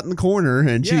 she's caught in the corner,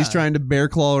 and she's trying to bear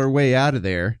claw her way out of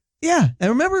there. Yeah. And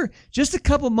remember, just a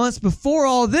couple months before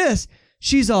all this,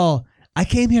 she's all, I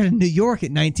came here to New York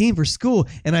at 19 for school,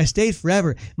 and I stayed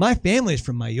forever. My family's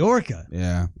from Mallorca.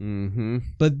 Yeah. Mm-hmm.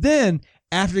 But then,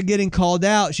 after getting called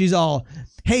out, she's all,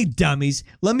 hey, dummies,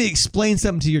 let me explain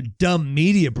something to your dumb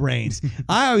media brains.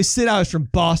 I always said I was from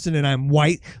Boston and I'm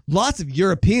white. Lots of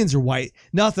Europeans are white.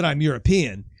 Not that I'm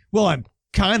European. Well, I'm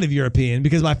kind of European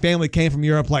because my family came from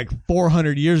Europe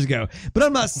 400 years ago. But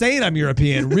I'm not saying I'm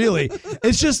European, really.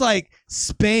 It's just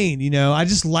Spain, I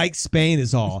just like Spain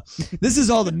is all. This is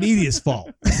all the media's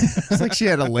fault. It's like she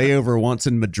had a layover once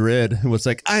in Madrid and was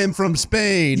like, I am from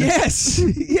Spain. Yes.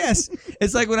 Yes.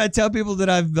 It's like when I tell people that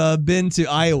I've been to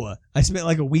Iowa. I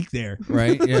spent a week there.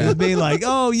 Right. Yeah. Just being like,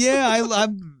 oh, yeah,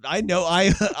 I know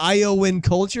Iowan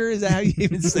culture. Is that how you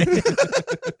even say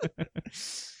it?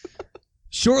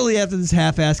 Shortly after this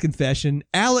half-assed confession,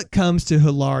 Alec comes to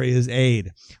Hilaria's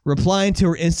aid, replying to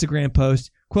her Instagram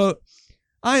post, quote,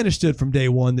 I understood from day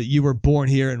one that you were born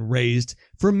here and raised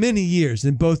for many years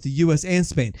in both the U.S. and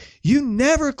Spain. You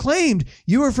never claimed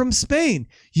you were from Spain.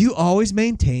 You always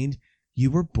maintained you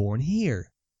were born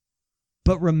here.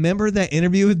 But remember that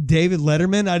interview with David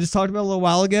Letterman I just talked about a little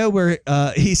while ago where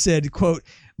he said, quote,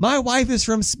 my wife is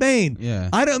from Spain. Yeah.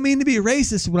 I don't mean to be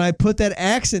racist when I put that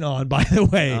accent on, by the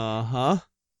way. Uh-huh.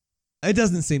 It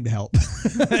doesn't seem to help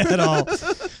at all.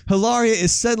 Hilaria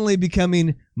is suddenly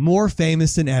becoming more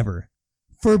famous than ever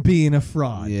for being a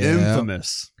fraud. Yeah.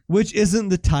 Infamous. Which isn't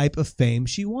the type of fame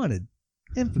she wanted.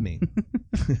 Infamy.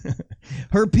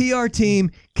 Her PR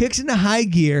team kicks into high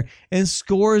gear and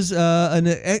scores an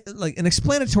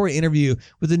explanatory interview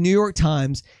with the New York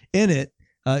Times. In it,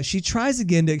 she tries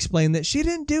again to explain that she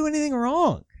didn't do anything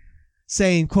wrong,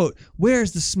 saying, quote,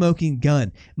 where's the smoking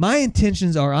gun? My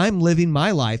intentions are I'm living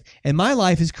my life, and my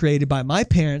life is created by my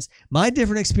parents, my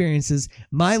different experiences,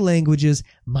 my languages,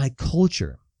 my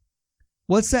culture.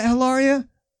 What's that, Hilaria?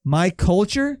 My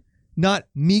culture? Not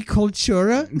mi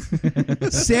cultura?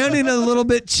 Sounding a little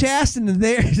bit chastened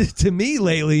there to me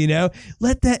lately,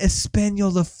 Let that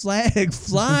Espanol flag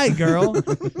fly, girl.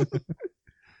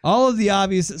 All of the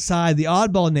obvious aside, the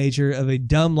oddball nature of a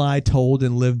dumb lie told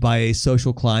and lived by a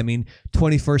social climbing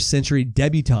 21st century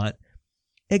debutante,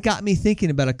 it got me thinking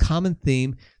about a common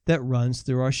theme that runs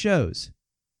through our shows.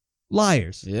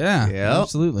 Liars. Yeah, Yep.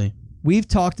 absolutely. We've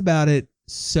talked about it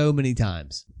so many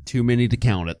times. Too many to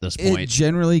count at this It point.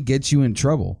 generally gets you in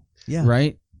trouble, Yeah.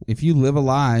 right? If you live a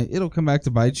lie, it'll come back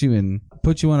to bite you and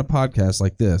put you on a podcast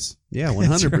like this. Yeah,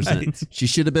 100%. right. She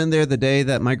should have been there the day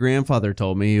that my grandfather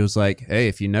told me. He was like, hey,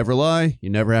 if you never lie, you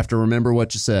never have to remember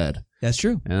what you said. That's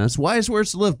true. And that's wise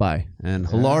words to live by. And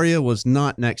Hilaria was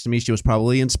not next to me. She was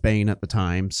probably in Spain at the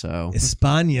time. So,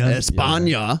 España.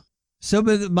 España. So,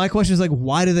 but my question is like,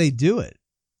 why do they do it?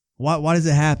 Why does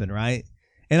it happen, right?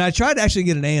 And I tried to actually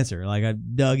get an answer. Like I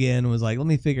dug in and was like, let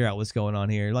me figure out what's going on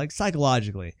here, like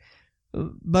psychologically.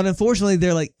 But unfortunately,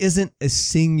 there like isn't a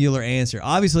singular answer.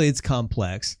 Obviously, it's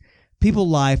complex. People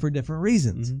lie for different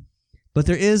reasons. But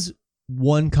there is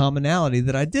one commonality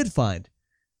that I did find.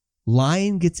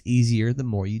 Lying gets easier the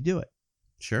more you do it.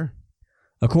 Sure.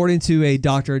 According to a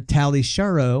Dr. Tali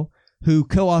Sharrow, who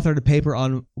co-authored a paper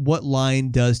on what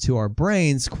lying does to our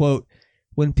brains, quote,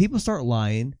 when people start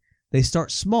lying, they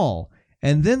start small,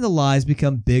 and then the lies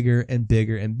become bigger and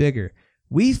bigger and bigger.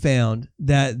 We found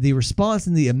that the response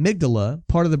in the amygdala,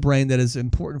 part of the brain that is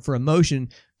important for emotion,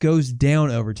 goes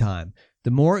down over time.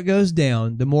 The more it goes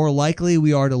down, the more likely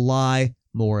we are to lie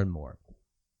more and more.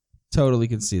 Totally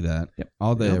can see that.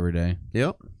 All day, Yep. every day.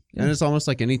 Yep. And it's almost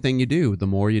like anything you do. The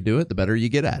more you do it, the better you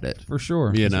get at it. For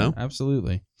sure. You know?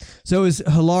 Absolutely. So is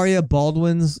Hilaria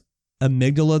Baldwin's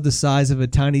amygdala the size of a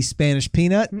tiny Spanish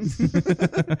peanut?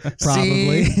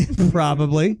 Probably.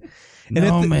 Probably.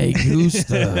 No me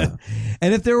gusta.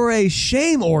 And if there were a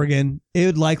shame organ, it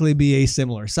would likely be a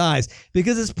similar size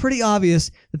because it's pretty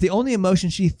obvious that the only emotion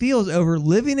she feels over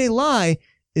living a lie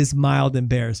is mild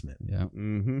embarrassment. Yeah.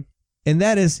 Mm-hmm. And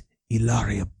that is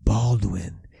Hilaria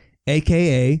Baldwin,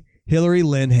 a.k.a. Hillary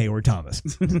Lynn Hayward Thomas.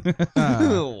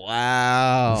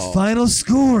 Wow. Final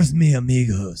scores, mi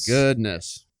amigos.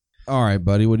 Goodness. All right,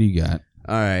 buddy. What do you got?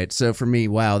 All right. So for me,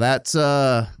 wow, that's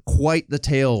quite the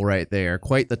tale right there.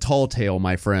 Quite the tall tale,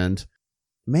 my friend.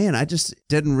 Man, I just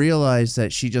didn't realize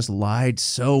that she just lied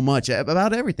so much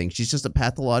about everything. She's just a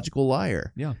pathological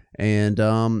liar. Yeah. And,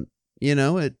 you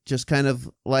know, it just kind of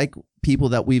like people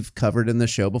that we've covered in the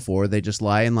show before. They just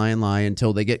lie and lie and lie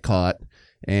until they get caught.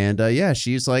 And, yeah,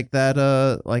 she's like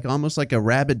that, like almost like a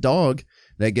rabid dog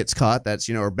that gets caught. That's,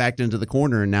 you know, or backed into the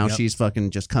corner. And now Yep. she's fucking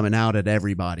just coming out at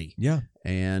everybody. Yeah.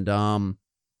 And,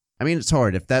 I mean, it's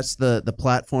hard if that's the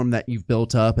platform that you've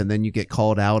built up and then you get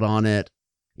called out on it.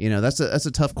 You know, that's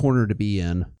a tough corner to be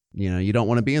in. You know, you don't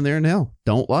want to be in there in hell.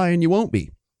 Don't lie and you won't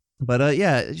be. But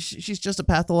yeah, she's just a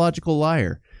pathological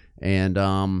liar. And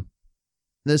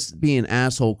this being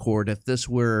asshole court, if this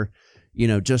were, you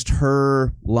know, just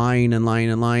her lying and lying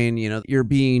and lying, you know, you're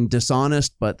being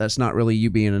dishonest, but that's not really you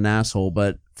being an asshole.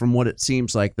 But from what it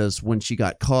seems like this, when she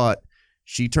got caught,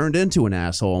 she turned into an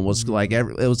asshole and was like, it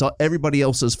was everybody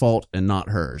else's fault and not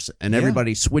hers. And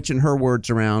everybody switching her words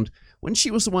around when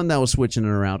she was the one that was switching it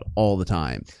around all the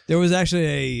time. There was actually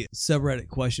a subreddit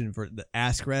question for the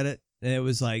Ask Reddit, and it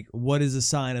was like, what is a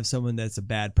sign of someone that's a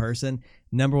bad person?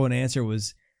 Number one answer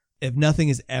was, if nothing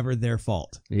is ever their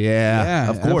fault. Yeah,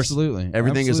 of course. Absolutely.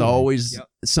 Everything is Absolutely. always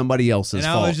somebody else's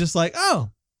And I fault. was just like, oh,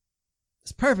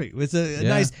 it's perfect. It's a Yeah.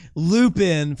 nice loop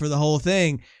in for the whole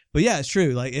thing. But yeah, it's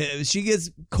true. Like she gets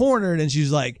cornered and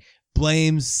she's like,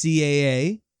 blames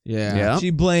CAA. Yeah. Yeah. She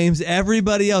blames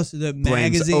everybody else. The blames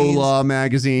magazines. Ola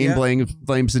magazine, Yeah.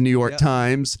 blames the New York Yeah.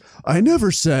 Times. I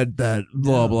never said that,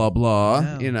 blah, No. blah, blah.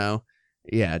 No. You know,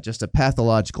 yeah, just a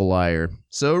pathological liar.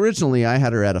 So originally I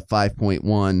had her at a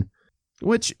 5.1,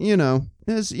 which, you know,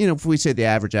 is, you know, if we say the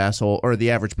average asshole or the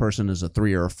average person is a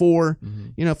 3 or a 4,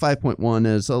 Mhm. you know, 5.1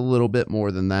 is a little bit more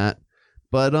than that.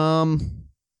 But,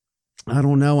 I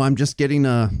don't know. I'm just getting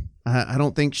I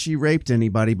don't think she raped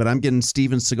anybody, but I'm getting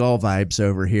Steven Seagal vibes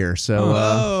over here. So,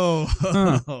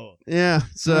 Oh. yeah.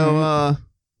 So, I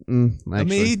mean,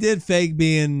 actually, he did fake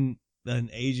being an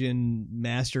Asian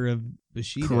master of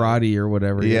Bushido. Karate or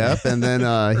whatever. yep. And then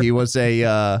he was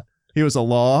a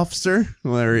law officer,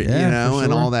 where Yeah, you know, for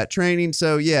and sure. all that training.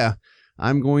 So yeah,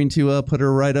 I'm going to put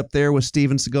her right up there with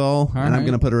Steven Seagal, and I'm right.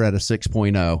 going to put her at a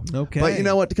 6.0. Okay. But you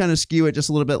know what? To kind of skew it just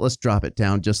a little bit, let's drop it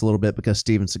down just a little bit because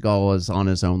Steven Seagal is on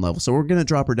his own level. So we're going to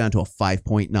drop her down to a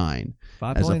 5.9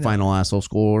 as a 5.9. final asshole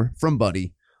score from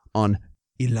Buddy on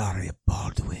Hilaria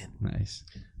Baldwin. Nice.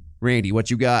 Randy. What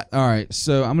you got? All right,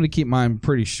 so I'm going to keep mine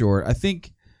pretty short. I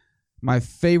think my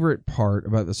favorite part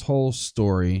about this whole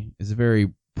story is a very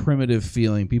primitive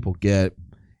feeling people get,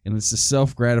 and it's the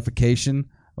self-gratification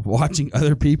of watching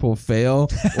other people fail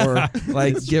or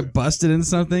like get busted in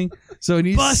something. So when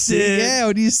you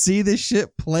when you see this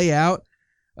shit play out,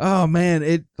 oh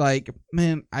man, I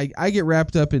get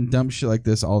wrapped up in dumb shit like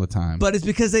this all the time. But it's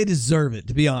because they deserve it,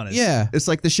 to be honest. Yeah. It's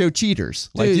like the show Cheaters.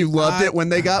 Like Dude, you loved it when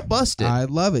they got busted. I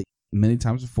love it. Many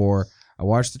times before, I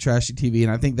watched the trashy TV,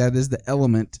 and I think that is the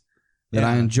element that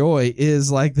I enjoy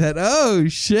is like that. Oh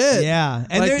shit! Yeah,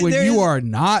 and like when you are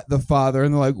not the father,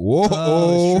 and they're like,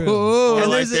 "Whoa!" Or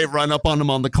like they run up on them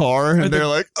on the car, and they're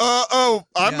like,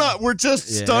 I'm not. We're just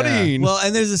studying." Well,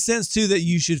 and there's a sense too that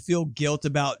you should feel guilt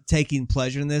about taking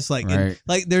pleasure in this. Like,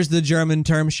 like there's the German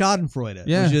term Schadenfreude,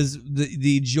 which is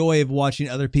the joy of watching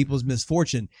other people's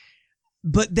misfortune.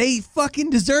 But they fucking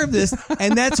deserve this,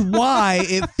 and that's why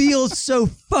it feels so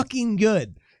fucking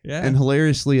good. Yeah. And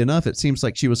hilariously enough, it seems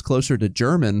like she was closer to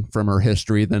German from her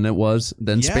history than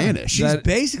Spanish. She's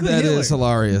basically that Hitler. Is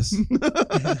hilarious.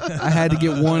 I had to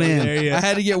get one in. I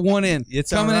had to get one in.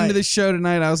 It's coming into the show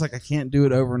tonight. I was like, I can't do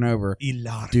it over and over.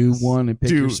 Hilarious. Do one and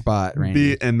pick your spot,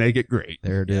 Randy. And make it great.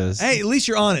 There it is. Hey, at least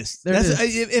you're honest. There That's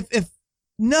it is. If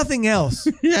nothing else.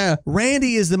 Yeah.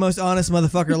 Randy is the most honest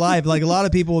motherfucker alive. Like a lot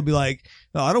of people would be like,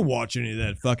 "Oh, I don't watch any of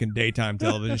that fucking daytime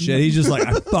television shit." He's just like,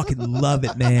 "I fucking love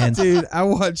it, man." Dude, I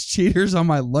watched Cheaters on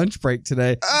my lunch break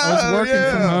today. I was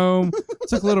working from home,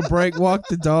 took a little break, walked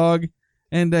the dog,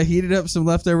 and heated up some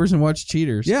leftovers and watched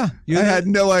Cheaters. Yeah. I had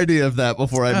no idea of that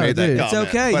before I made that dude. comment. It's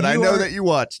okay. But I You know are- that you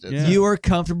watched it. Yeah. You are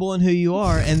comfortable in who you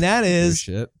are, and that is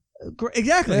Shit.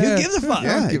 exactly. Yeah. Who gives a fuck?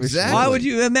 Yeah, give a shit. exactly. Why would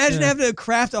you imagine having to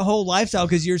craft a whole lifestyle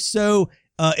because you're so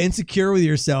insecure with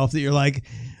yourself that you're like,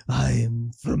 I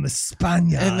am from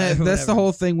España. And that's the whatever.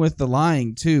 whole thing with the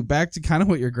lying, too. Back to kind of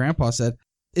what your grandpa said.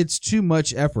 It's too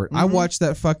much effort. I watched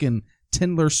that fucking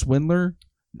Tindler Swindler.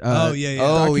 Oh,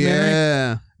 documentary.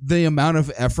 yeah. The amount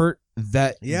of effort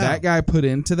that that guy put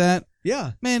into that.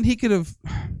 Yeah. Man, he could have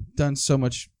done so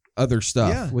much other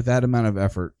stuff with that amount of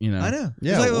effort, you know. I know.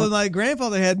 Yeah, It's like well- when my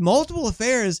grandfather had multiple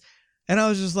affairs, and I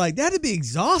was just like, that'd be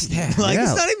exhausting. Like,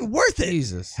 it's not even worth it.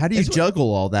 Jesus. How do you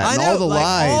juggle all that I and know, all the like,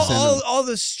 lies? all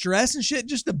the stress and shit,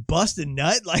 just to bust a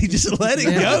nut. Like, just let it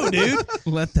go, dude.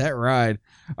 Let that ride.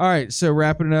 All right, so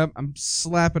wrapping it up, I'm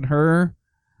slapping her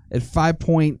at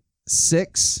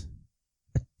 5.6,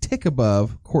 a tick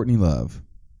above Courtney Love.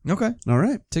 Okay. All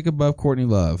right. Tick above Courtney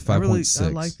Love, 5.6. I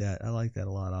like that. I like that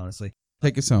a lot, honestly.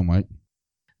 Take us home, Mike.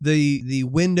 The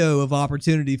window of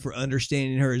opportunity for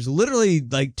understanding her is literally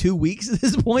like 2 weeks at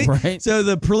this point. Right. So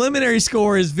the preliminary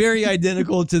score is very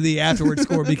identical to the afterward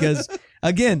score because,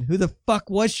 again, who the fuck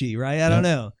was she, right? I don't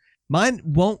know. Mine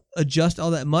won't adjust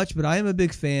all that much, but I am a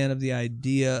big fan of the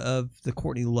idea of the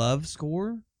Courtney Love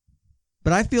score.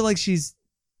 But I feel like she's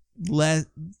less.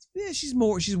 Yeah, she's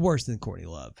worse than Courtney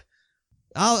Love.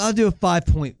 I'll do a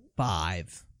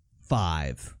 5.5.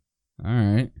 5. All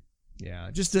right. Yeah,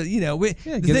 just to, the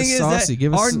get thing us is saucy.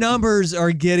 Give that us our some- numbers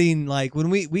are getting like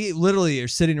when we literally are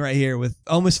sitting right here with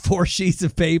almost 4 sheets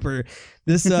of paper.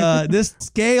 This this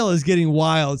scale is getting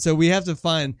wild, so we have to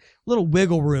find a little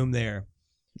wiggle room there.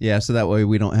 Yeah, so that way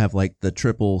we don't have like the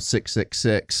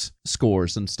 666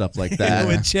 scores and stuff like that.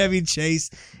 With Chevy Chase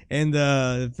and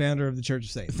the founder of the Church of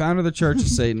Satan. Founder of the Church of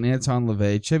Satan, Anton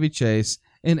LaVey, Chevy Chase,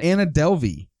 and Anna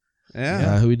Delvey,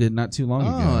 who we did not too long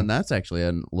ago. Oh, and that's actually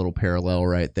a little parallel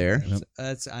right there.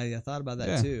 That's I thought about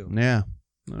that too. Yeah.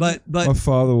 But My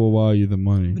father will wire you the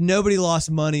money. nobody lost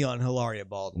money on Hilaria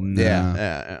Baldwin. Nah.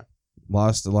 Yeah.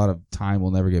 Lost a lot of time we'll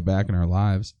never get back in our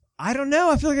lives. I don't know.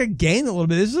 I feel like I gained a little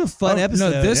bit. This is a fun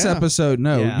episode. No, this episode,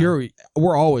 Yeah.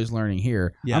 we're always learning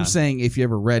here. Yeah. I'm saying if you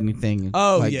ever read anything,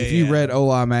 if you yeah. read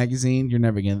Ola magazine, you're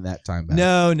never getting that time back.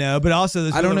 No, but also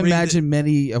this I don't imagine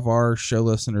many of our show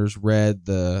listeners read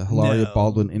the Hilaria No.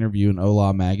 Baldwin interview in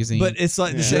Ola magazine. But it's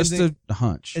like the same just thing. a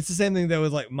hunch. It's the same thing though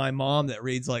with like my mom that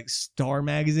reads like Star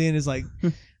magazine is like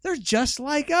they're just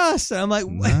like us. And I'm like,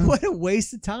 No. what a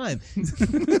waste of time.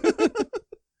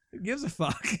 Who gives a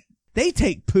fuck? They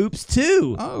take poops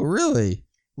too. Oh, really?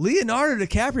 Leonardo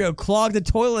DiCaprio clogged the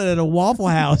toilet at a Waffle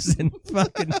House and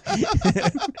fucking.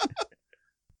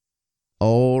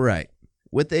 All right.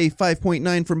 With a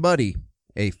 5.9 from Buddy,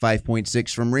 a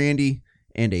 5.6 from Randy,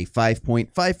 and a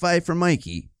 5.55 from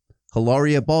Mikey,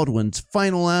 Hilaria Baldwin's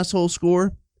final asshole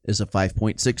score is a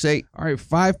 5.68. All right,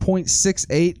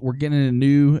 5.68. We're getting into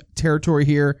new territory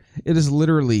here. It is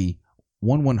literally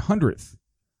 1/100th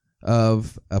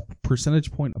of a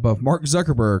percentage point above Mark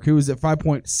Zuckerberg, who is at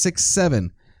 5.67.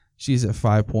 She's at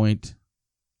 5.68.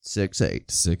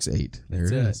 6.8. There it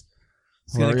That's is.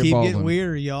 It's gonna Hilaria keep Baldwin. getting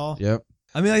weirder, y'all. Yep.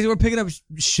 I mean, like we're picking up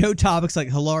show topics like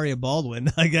Hilaria Baldwin.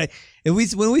 Like,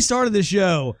 when we started the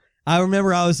show, I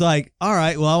remember I was like, all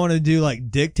right, well, I want to do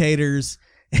like dictators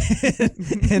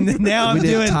and then now I'm We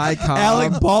did doing Ty Cobb.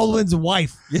 Alec Baldwin's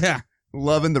wife. Yeah.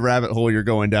 Loving the rabbit hole you're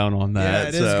going down on that. Yeah,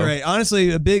 it is great.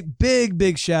 Honestly, a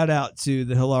big shout out to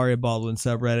the Hilaria Baldwin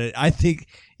subreddit. I think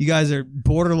you guys are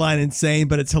borderline insane,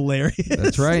 but it's hilarious.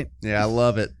 That's right. Yeah, I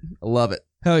love it. I love it.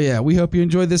 Hell yeah. We hope you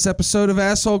enjoyed this episode of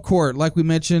Asshole Court. Like we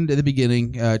mentioned at the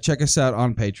beginning, check us out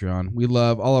on Patreon. We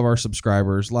love all of our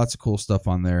subscribers. Lots of cool stuff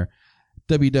on there.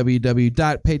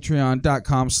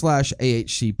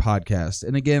 www.patreon.com/AHC podcast.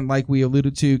 And again, like we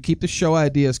alluded to, keep the show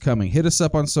ideas coming. Hit us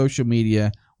up on social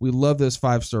media. We love those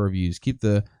 5-star reviews. Keep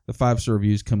the 5-star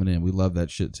reviews coming in. We love that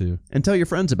shit too. And tell your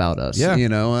friends about us. Yeah. You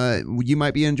know, you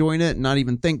might be enjoying it and not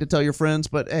even think to tell your friends,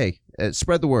 but hey,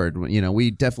 spread the word. You know,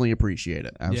 we definitely appreciate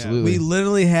it. Absolutely. Yeah, we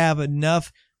literally have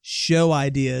enough show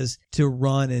ideas to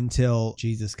run until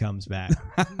Jesus comes back.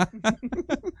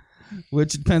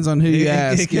 Which depends on who you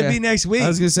ask. It could be next week. I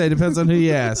was going to say, it depends on who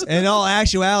you ask. In all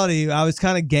actuality, I was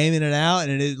kind of gaming it out,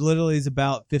 and it literally is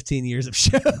about 15 years of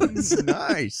shows.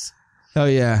 Nice. Hell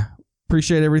yeah.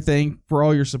 Appreciate everything for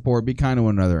all your support. Be kind to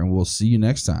one another, and we'll see you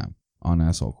next time on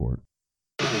Asshole Court.